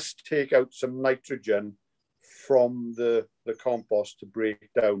 it must take out some nitrogen from the compost to break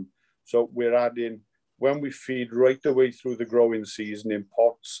down. So we're adding, when we feed right the way through the growing season in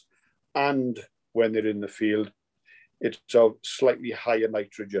pots and when they're in the field, it's of slightly higher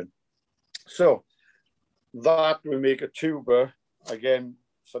nitrogen. So that will make a tuber, again,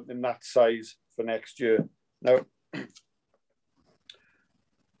 something that size for next year. Now,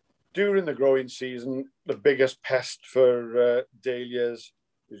 during the growing season, the biggest pest for dahlias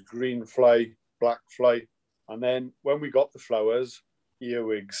is green fly, black fly. And then when we got the flowers,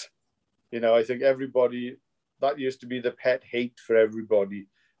 earwigs. You know, I think everybody, that used to be the pet hate for everybody.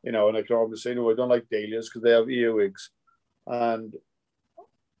 You know, and I can always say, no, I don't like dahlias because they have earwigs. And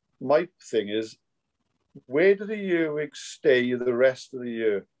my thing is, where do the earwigs stay the rest of the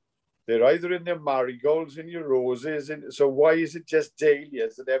year? They're either in their marigolds, in your roses. So why is it just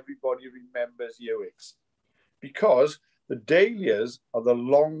dahlias that everybody remembers earwigs? Because The dahlias are the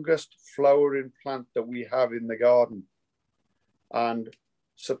longest flowering plant that we have in the garden. And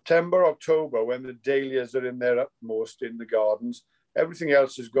September, October, when the dahlias are in their utmost in the gardens, everything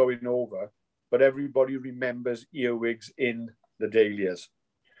else is going over, but everybody remembers earwigs in the dahlias.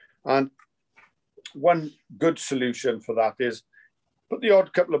 And one good solution for that is put the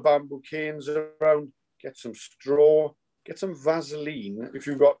odd couple of bamboo canes around, get some straw, get some Vaseline. If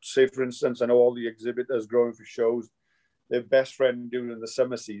you've got, say, for instance, I know all the exhibitors growing for shows, their best friend during the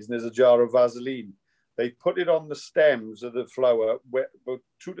summer season is a jar of Vaseline. They put it on the stems of the flower, about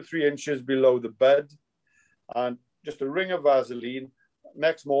 2 to 3 inches below the bud, and just a ring of Vaseline.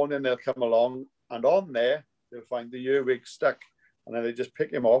 Next morning, they'll come along, and on there, they'll find the earwig stuck, and then they just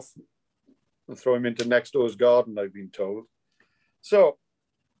pick him off and throw him into next door's garden, I've been told. So,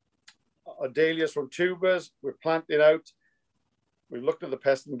 our dahlias from tubers, we're planting out. We've looked at the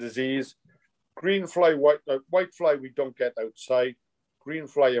pest and disease. Green fly, white fly, we don't get outside. Green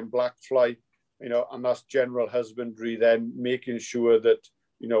fly and black fly, you know, and that's general husbandry then, making sure that,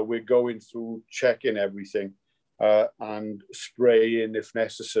 you know, we're going through, checking everything and spraying if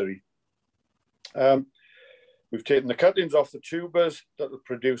necessary. We've taken the cuttings off the tubers that will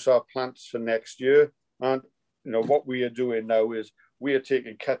produce our plants for next year. And, you know, what we are doing now is we are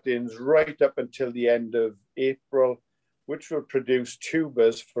taking cuttings right up until the end of April, which will produce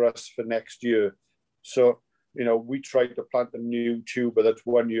tubers for us for next year. So, you know, we try to plant a new tuber that's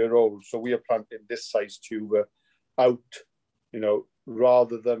 1 year old. So we are planting this size tuber out, you know,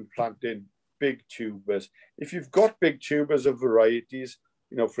 rather than planting big tubers. If you've got big tubers of varieties,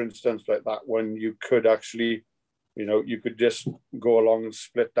 you know, for instance, like that one, you could actually, you know, you could just go along and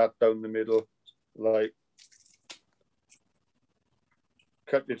split that down the middle, like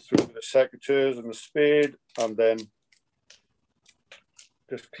cut it through with the secateurs and the spade, and then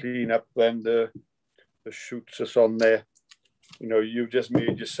just clean up then the shoots that's on there. You know, you've just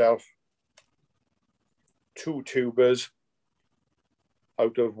made yourself 2 tubers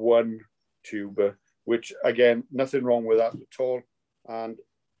out of 1 tuber, which again, nothing wrong with that at all. And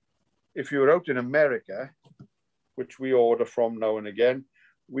if you're out in America, which we order from now and again,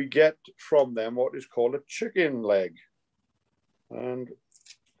 we get from them what is called a chicken leg. And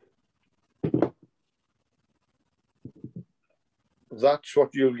that's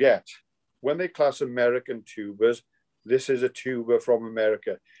what you'll get. When they class American tubers, this is a tuber from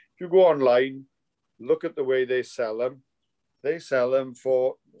America. If you go online, look at the way they sell them. They sell them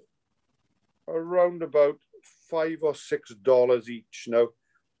for around about $5 or $6 each. Now,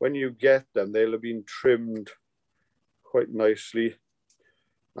 when you get them, they'll have been trimmed quite nicely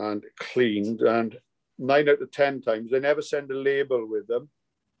and cleaned. And 9 out of 10 times, they never send a label with them.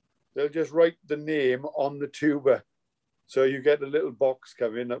 They'll just write the name on the tuber. So you get a little box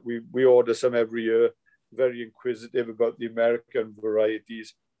coming that we order some every year, very inquisitive about the American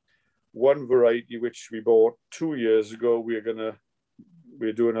varieties. One variety which we bought 2 years ago,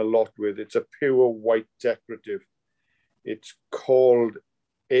 we're doing a lot with. It's a pure white decorative. It's called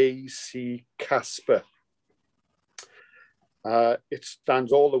AC Casper. It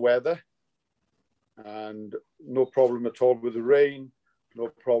stands all the weather and no problem at all with the rain, no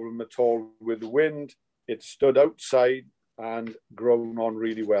problem at all with the wind. It stood outside and grown on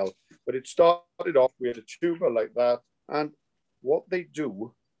really well. But it started off with a tuber like that. And what they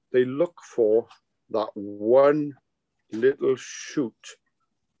do, they look for that one little shoot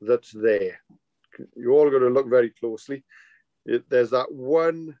that's there. You all got to look very closely. There's that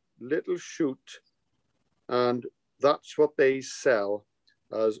one little shoot, and that's what they sell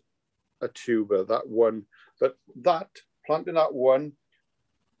as a tuber, that one. But that, planting that one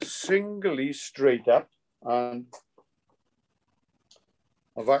singly straight up, and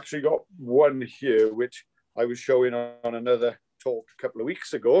I've actually got one here, which I was showing on another talk a couple of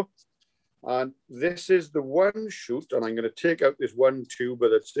weeks ago. And this is the one shoot, and I'm going to take out this one tuber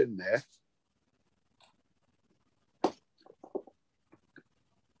that's in there.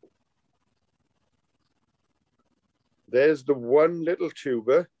 There's the one little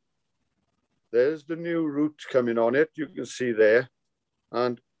tuber. There's the new root coming on it. You can see there.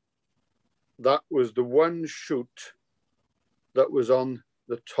 And that was the one shoot that was on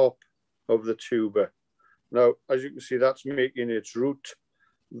the top of the tuber. Now, as you can see, that's making its root.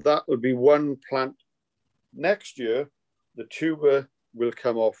 That will be one plant. Next year, the tuber will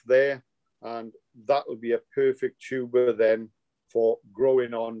come off there, and that will be a perfect tuber then for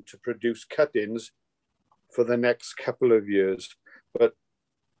growing on to produce cuttings for the next couple of years.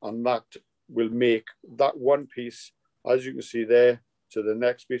 And that will make that one piece, as you can see there, to the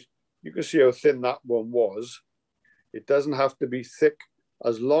next piece. You can see how thin that one was. It doesn't have to be thick.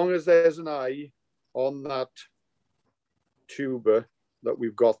 As long as there's an eye on that tuber that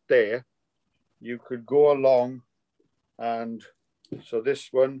we've got there, you could go along, and so this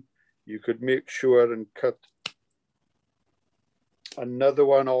one, you could make sure and cut another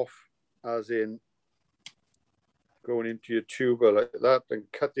one off, as in going into your tuber like that and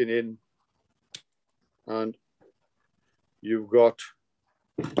cutting in, and you've got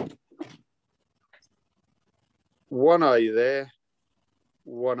one eye there,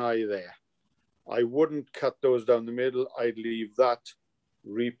 one eye there. I wouldn't cut those down the middle. I'd leave that,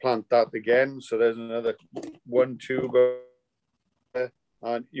 replant that again. So there's another one tuber there,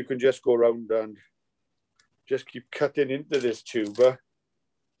 and you can just go around and just keep cutting into this tuber.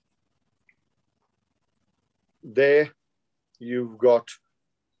 There, you've got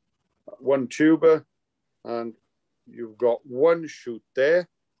one tuber, and you've got one shoot there.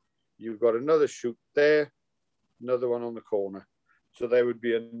 You've got another shoot there, another one on the corner. So there would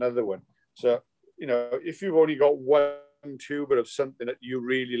be another one. So, you know, if you've only got one tuber of something that you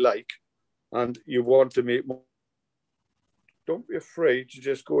really like and you want to make more, don't be afraid to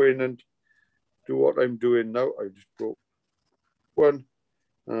just go in and do what I'm doing now. I just broke one,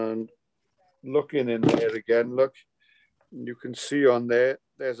 and looking in there again, look, you can see on there,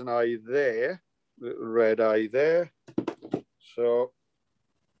 there's an eye there, little red eye there. So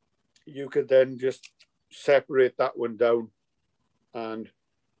you could then just separate that one down and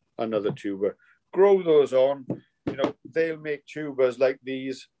another tuber. Grow those on, you know, they'll make tubers like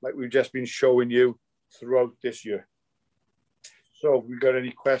these, like we've just been showing you throughout this year. So have we got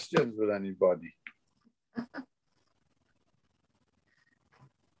any questions with anybody?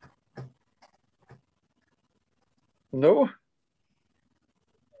 No?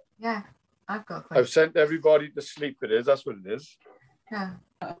 Yeah, I've got a question. I've sent everybody to sleep, it is, that's what it is. Yeah.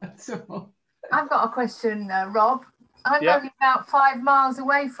 So, I've got a question, Rob. I'm Yeah. only about 5 miles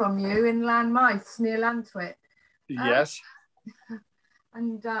away from you in Landmouth, near Lantwit. Yes.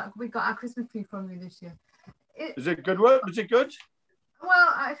 And we got our Christmas tree from you this year. Is it good work? Is it good?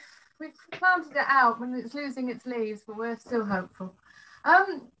 Well, we've planted it out when it's losing its leaves, but we're still hopeful.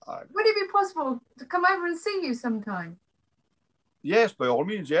 Would it be possible to come over and see you sometime? Yes, by all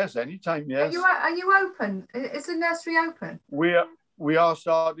means, yes, anytime, yes. Are you open? Is the nursery open? We are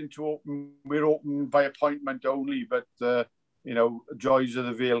starting to open. We're open by appointment only, but you know, joys of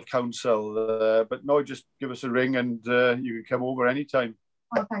the Vale Council. But no, just give us a ring and you can come over anytime.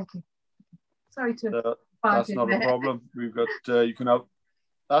 Oh, thank you. Sorry to. That's not a problem. We've got you can have.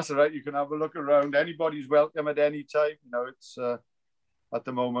 That's all right. You can have a look around. Anybody's welcome at any time. You know, it's at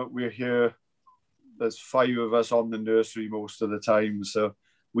the moment we're here. There's 5 of us on the nursery most of the time. So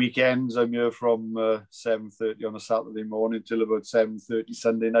weekends I'm here from 7:30 on a Saturday morning till about 7:30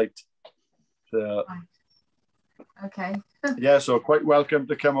 Sunday night. So, right. Okay. Yeah, so quite welcome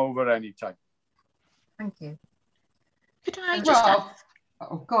to come over anytime. Thank you. Could I just ask,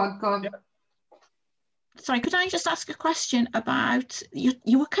 oh, go on. Yeah. sorry, could I just ask a question about,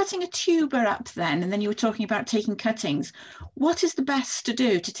 you were cutting a tuber up then, and then you were talking about taking cuttings. What is the best to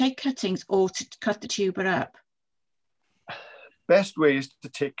do, to take cuttings or to cut the tuber up? Best way is to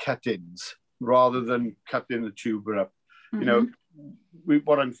take cuttings rather than cutting the tuber up. You know,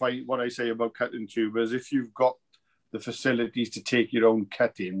 what I say about cutting tubers, if you've got the facilities to take your own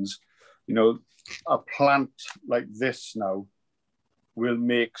cuttings, you know, a plant like this now will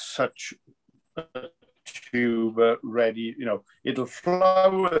make such a tuber ready. You know, it'll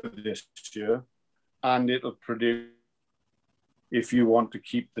flower this year and it'll produce, if you want to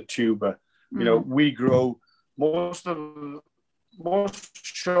keep the tuber. You know, we grow most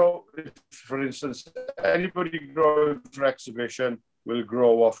show, for instance, anybody growing for exhibition will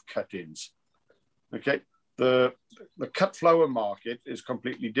grow off cuttings. Okay, the cut flower market is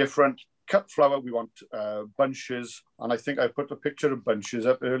completely different. Cut flower, we want bunches, and I think I put a picture of bunches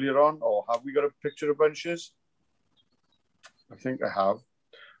up earlier on, or have we got a picture of bunches? I think I have.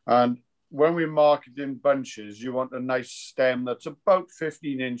 And when we market in bunches, you want a nice stem that's about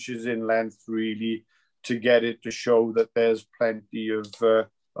 15 inches in length, really, to get it to show that there's plenty of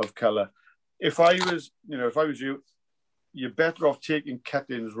colour. If I was you, you're better off taking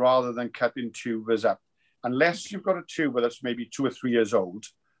cuttings rather than cutting tubers up. Unless you've got a tuber that's maybe 2 or 3 years old,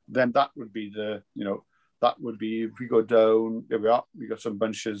 then that would be the, you know, that would be, if we go down, there we are, we got some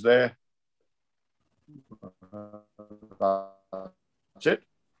bunches there. That's it.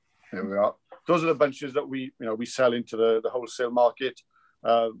 There we are. Those are the bunches that we sell into the wholesale market.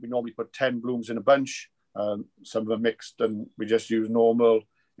 We normally put 10 blooms in a bunch. Some of them mixed, and we just use normal.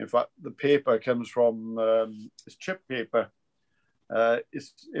 In fact, the paper comes from it's chip paper.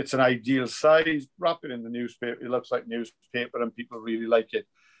 It's an ideal size. Wrap it in the newspaper. It looks like newspaper, and people really like it.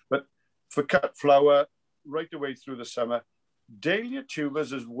 But for cut flower, right away through the summer, Dahlia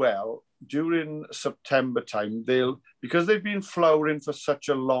tubers as well, during September time, because they've been flowering for such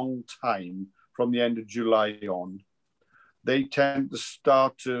a long time, from the end of July on, they tend to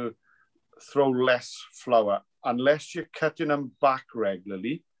start to throw less flower unless you're cutting them back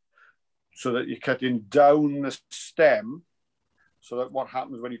regularly, so that you're cutting down the stem. So that what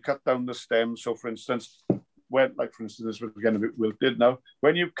happens when you cut down the stem, so for instance, this was getting a bit wilted now.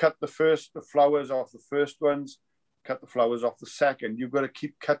 When you cut the flowers off the first ones, cut the flowers off the second, you've got to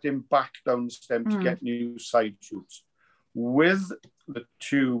keep cutting back down the stem to get new side shoots. With the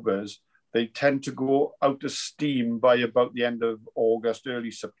tubers, they tend to go out of steam by about the end of August,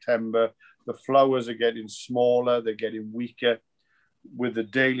 early September. The flowers are getting smaller, they're getting weaker. With the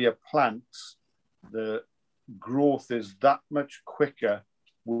dahlia plants, the growth is that much quicker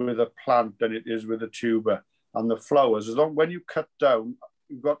with a plant than it is with a tuber. And the flowers, when you cut down,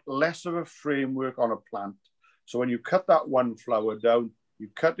 you've got less of a framework on a plant. So when you cut that one flower down, you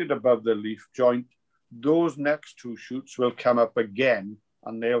cut it above the leaf joint, those next two shoots will come up again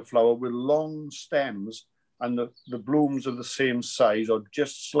and they'll flower with long stems, and the blooms are the same size or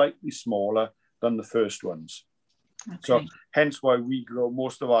just slightly smaller than the first ones. Okay. So hence why we grow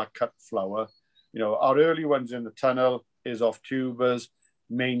most of our cut flower. You know, our early ones in the tunnel is off tubers,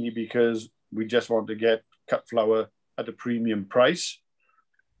 mainly because we just want to get cut flower at a premium price.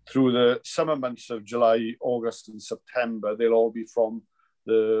 Through the summer months of July, August and September, they'll all be from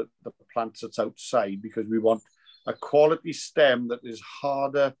the plants that's outside, because we want a quality stem that is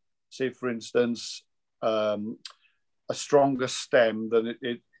harder, say for instance, a stronger stem than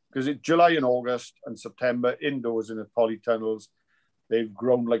because July and August and September, indoors in the polytunnels, they've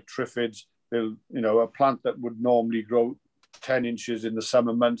grown like triffids. They'll, you know, a plant that would normally grow 10 inches in the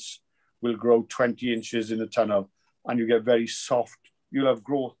summer months will grow 20 inches in the tunnel, and you get very soft. You'll have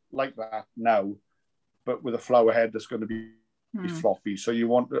growth like that now, but with a flower head that's going to be floppy. So you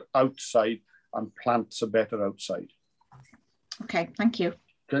want it outside, and plants are better outside. Okay, thank you.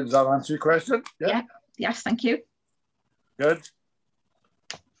 Does that answer your question? Yeah. Yes, thank you. Good.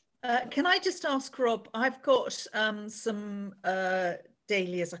 Can I just ask Rob, I've got some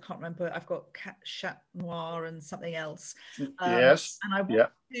dahlias, I can't remember, I've got Chat Noir and something else. Yes. And I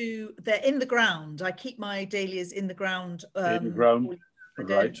want to, they're in the ground. I keep my dahlias in the ground. In the ground,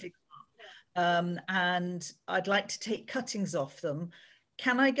 right. And I'd like to take cuttings off them.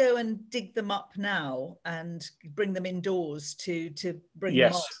 Can I go and dig them up now and bring them indoors to bring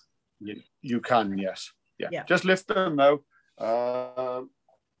them off? Yes, you can, yes. Yeah. Just lift them now.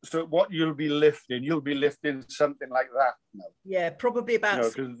 So what you'll be lifting something like that now. Yeah, probably about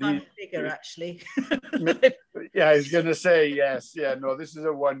 6 times bigger, actually. Yeah, I was going to say, yes. Yeah, no, this is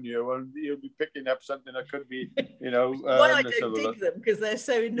a 1 year one. You'll be picking up something that could be, you know. Why I don't dig them, because they're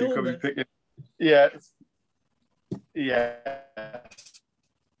so enormous. You could be picking, yes.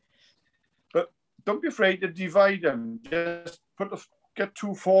 But don't be afraid to divide them. Just get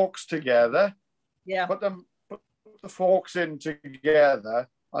two forks together. Yeah. Put the forks in together,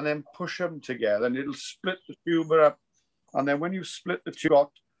 and then push them together, and it'll split the tuber up. And then when you split the tuber,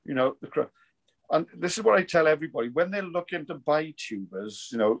 you know, and this is what I tell everybody when they're looking to buy tubers.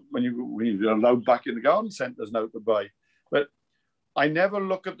 You know, when you're allowed back in the garden centres now to buy, but I never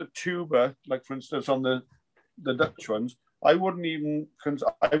look at the tuber, like for instance on the Dutch ones. I wouldn't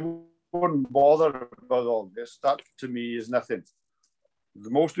bother about all this. That to me is nothing. The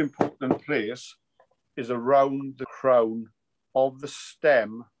most important place is around the crown of the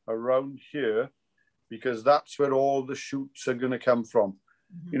stem, around here, because that's where all the shoots are going to come from.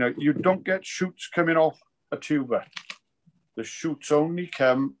 You know, you don't get shoots coming off a tuber. The shoots only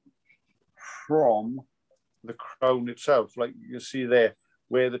come from the crown itself. Like you see there,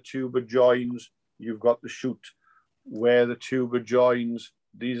 where the tuber joins, you've got the shoot. Where the tuber joins,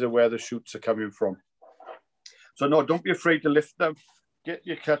 these are where the shoots are coming from. So no, don't be afraid to lift them. Get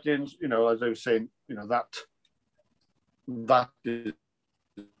your cuttings, you know, as I was saying, you know, that is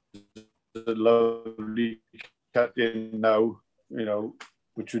a lovely cutting now, you know,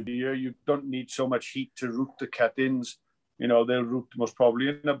 which would be, you don't need so much heat to root the cuttings. You know, they'll root most probably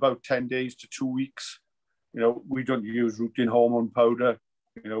in about 10 days to 2 weeks. You know, we don't use rooting hormone powder,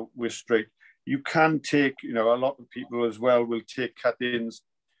 you know, we're straight. You can take, you know, a lot of people as well will take cuttings.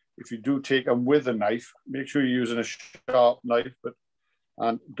 If you do take them with a knife, make sure you're using a sharp knife,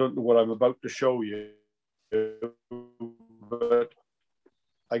 and don't know what I'm about to show you, but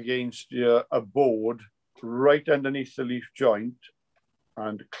against a board right underneath the leaf joint,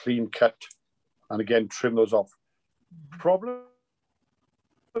 and clean cut, and again trim those off. Problem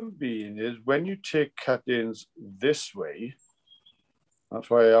being is when you take cuttings this way, that's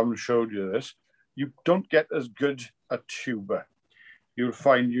why I haven't showed you this, you don't get as good a tuber. You'll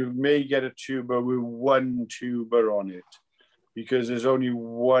find you may get a tuber with one tuber on it because there's only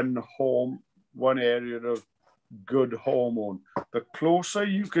one area of good hormone. The closer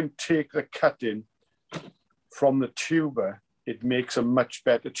you can take the cutting from the tuber, it makes a much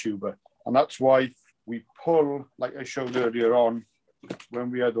better tuber. And that's why we pull, like I showed earlier on, when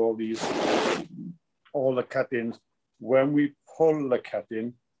we had all the cuttings, when we pull the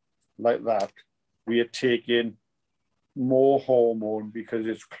cutting like that, we are taking more hormone because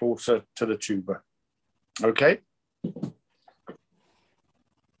it's closer to the tuber. Okay?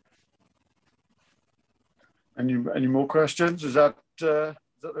 Any more questions? Is that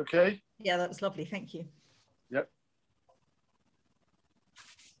okay? Yeah, that's lovely. Thank you. Yep.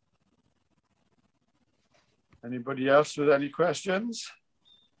 Anybody else with any questions?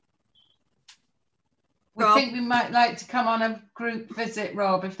 We think we might like to come on a group visit,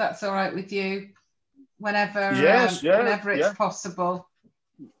 Rob, if that's all right with you, whenever, yes, whenever it's possible.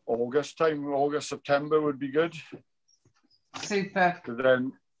 August, September would be good. Super.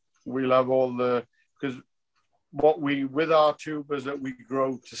 Then we'll have all the, because with our tubers that we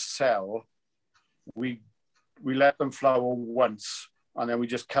grow to sell, we let them flower once and then we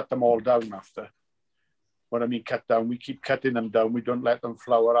just cut them all down after. What I mean cut down, we keep cutting them down. We don't let them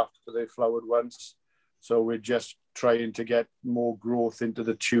flower after they flowered once. So we're just trying to get more growth into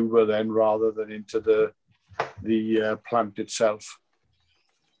the tuber then rather than into the plant itself.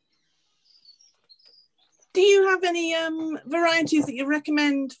 Do you have any varieties that you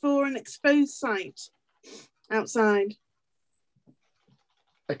recommend for an exposed site outside?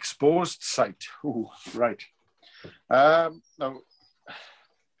 Exposed site, ooh, right. Now,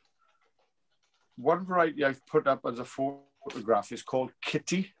 one variety I've put up as a photograph is called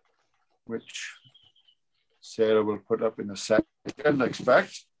Kitty, which Sarah will put up in a second, I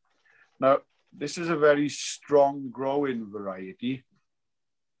expect. Now, this is a very strong growing variety.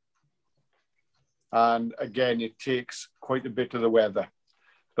 And again, it takes quite a bit of the weather,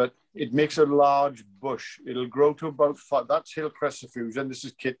 but it makes a large bush. It'll grow to about that's Hillcrest Suffusion. This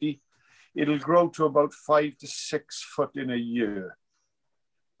is Kitty. It'll grow to about 5 to 6 foot in a year.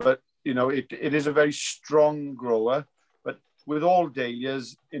 But, you know, it is a very strong grower. But with all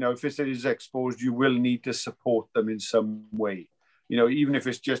dahlias, you know, if it is exposed, you will need to support them in some way. You know, even if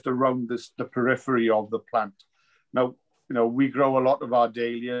it's just around the periphery of the plant. Now, you know, we grow a lot of our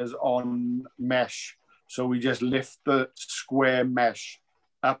dahlias on mesh. So we just lift the square mesh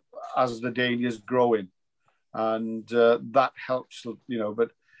up as the dahlia is growing. And that helps, you know,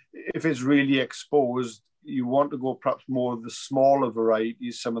 but if it's really exposed, you want to go perhaps more of the smaller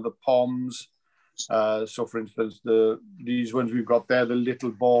varieties, some of the poms. So for instance, these ones we've got there, the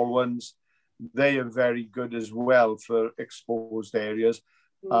little ball ones, they are very good as well for exposed areas.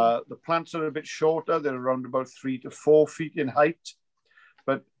 The plants are a bit shorter. They're around about 3 to 4 feet in height.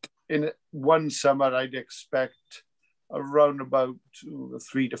 But in one summer, I'd expect around about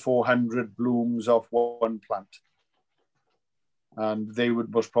 300 to 400 blooms off one plant. And they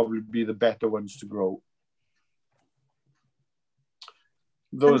would most probably be the better ones to grow.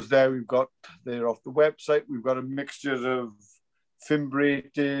 Those there we've got, they're off the website. We've got a mixture of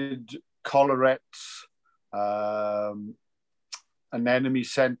fimbriated, collarettes,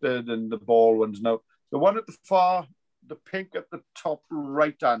 anemone-centered, and the ball ones. Now, the one at the far, the pink at the top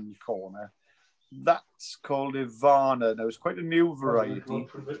right-hand corner, that's called Ivana. Now, it's quite a new variety.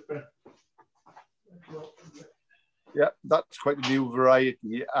 Yeah, that's quite a new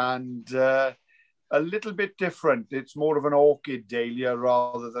variety and a little bit different. It's more of an orchid dahlia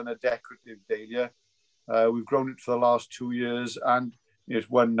rather than a decorative dahlia. We've grown it for the last 2 years, and it's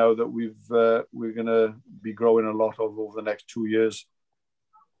one now that we're going to be growing a lot of over the next 2 years.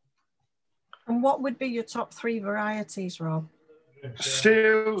 And what would be your top 3 varieties, Rob?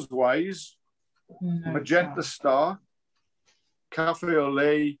 Sales-wise, Magenta Star, Cafe au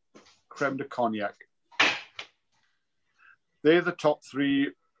Lait, Creme de Cognac. They're the top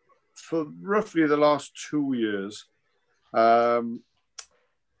 3 for roughly the last 2 years. My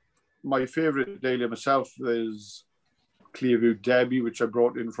favourite dahlia myself is Clearview Debbie, which I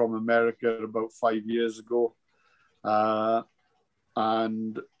brought in from America about 5 years ago.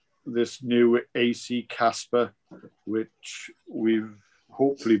 And this new AC Casper, which we've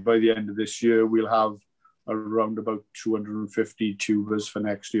hopefully by the end of this year, we'll have around about 250 tubers for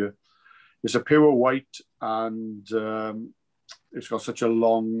next year. It's a pure white and it's got such a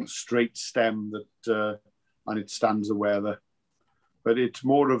long straight stem that and it stands the weather. But it's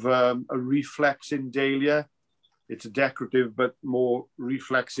more of a reflexing dahlia. It's a decorative, but more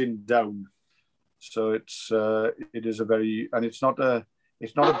reflexing down. So it is a very, and it's not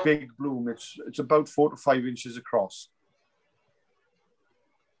It's not a big bloom. It's about 4 to 5 inches across.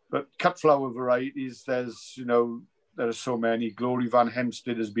 But cut flower varieties, there's, you know, there are so many. Glory Van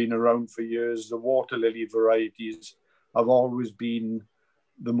Hemsted has been around for years. The water lily varieties have always been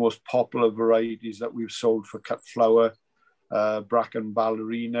the most popular varieties that we've sold for cut flower. Bracken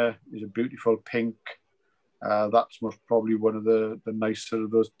Ballerina is a beautiful pink. That's most probably one of the nicer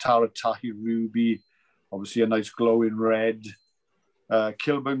of those. Taratahi Ruby, obviously a nice glowing red.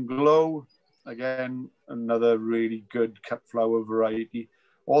 Kilburn Glow, again, another really good cut flower variety.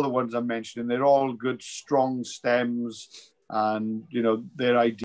 All the ones I'm mentioning, they're all good, strong stems, and, you know, they're ideal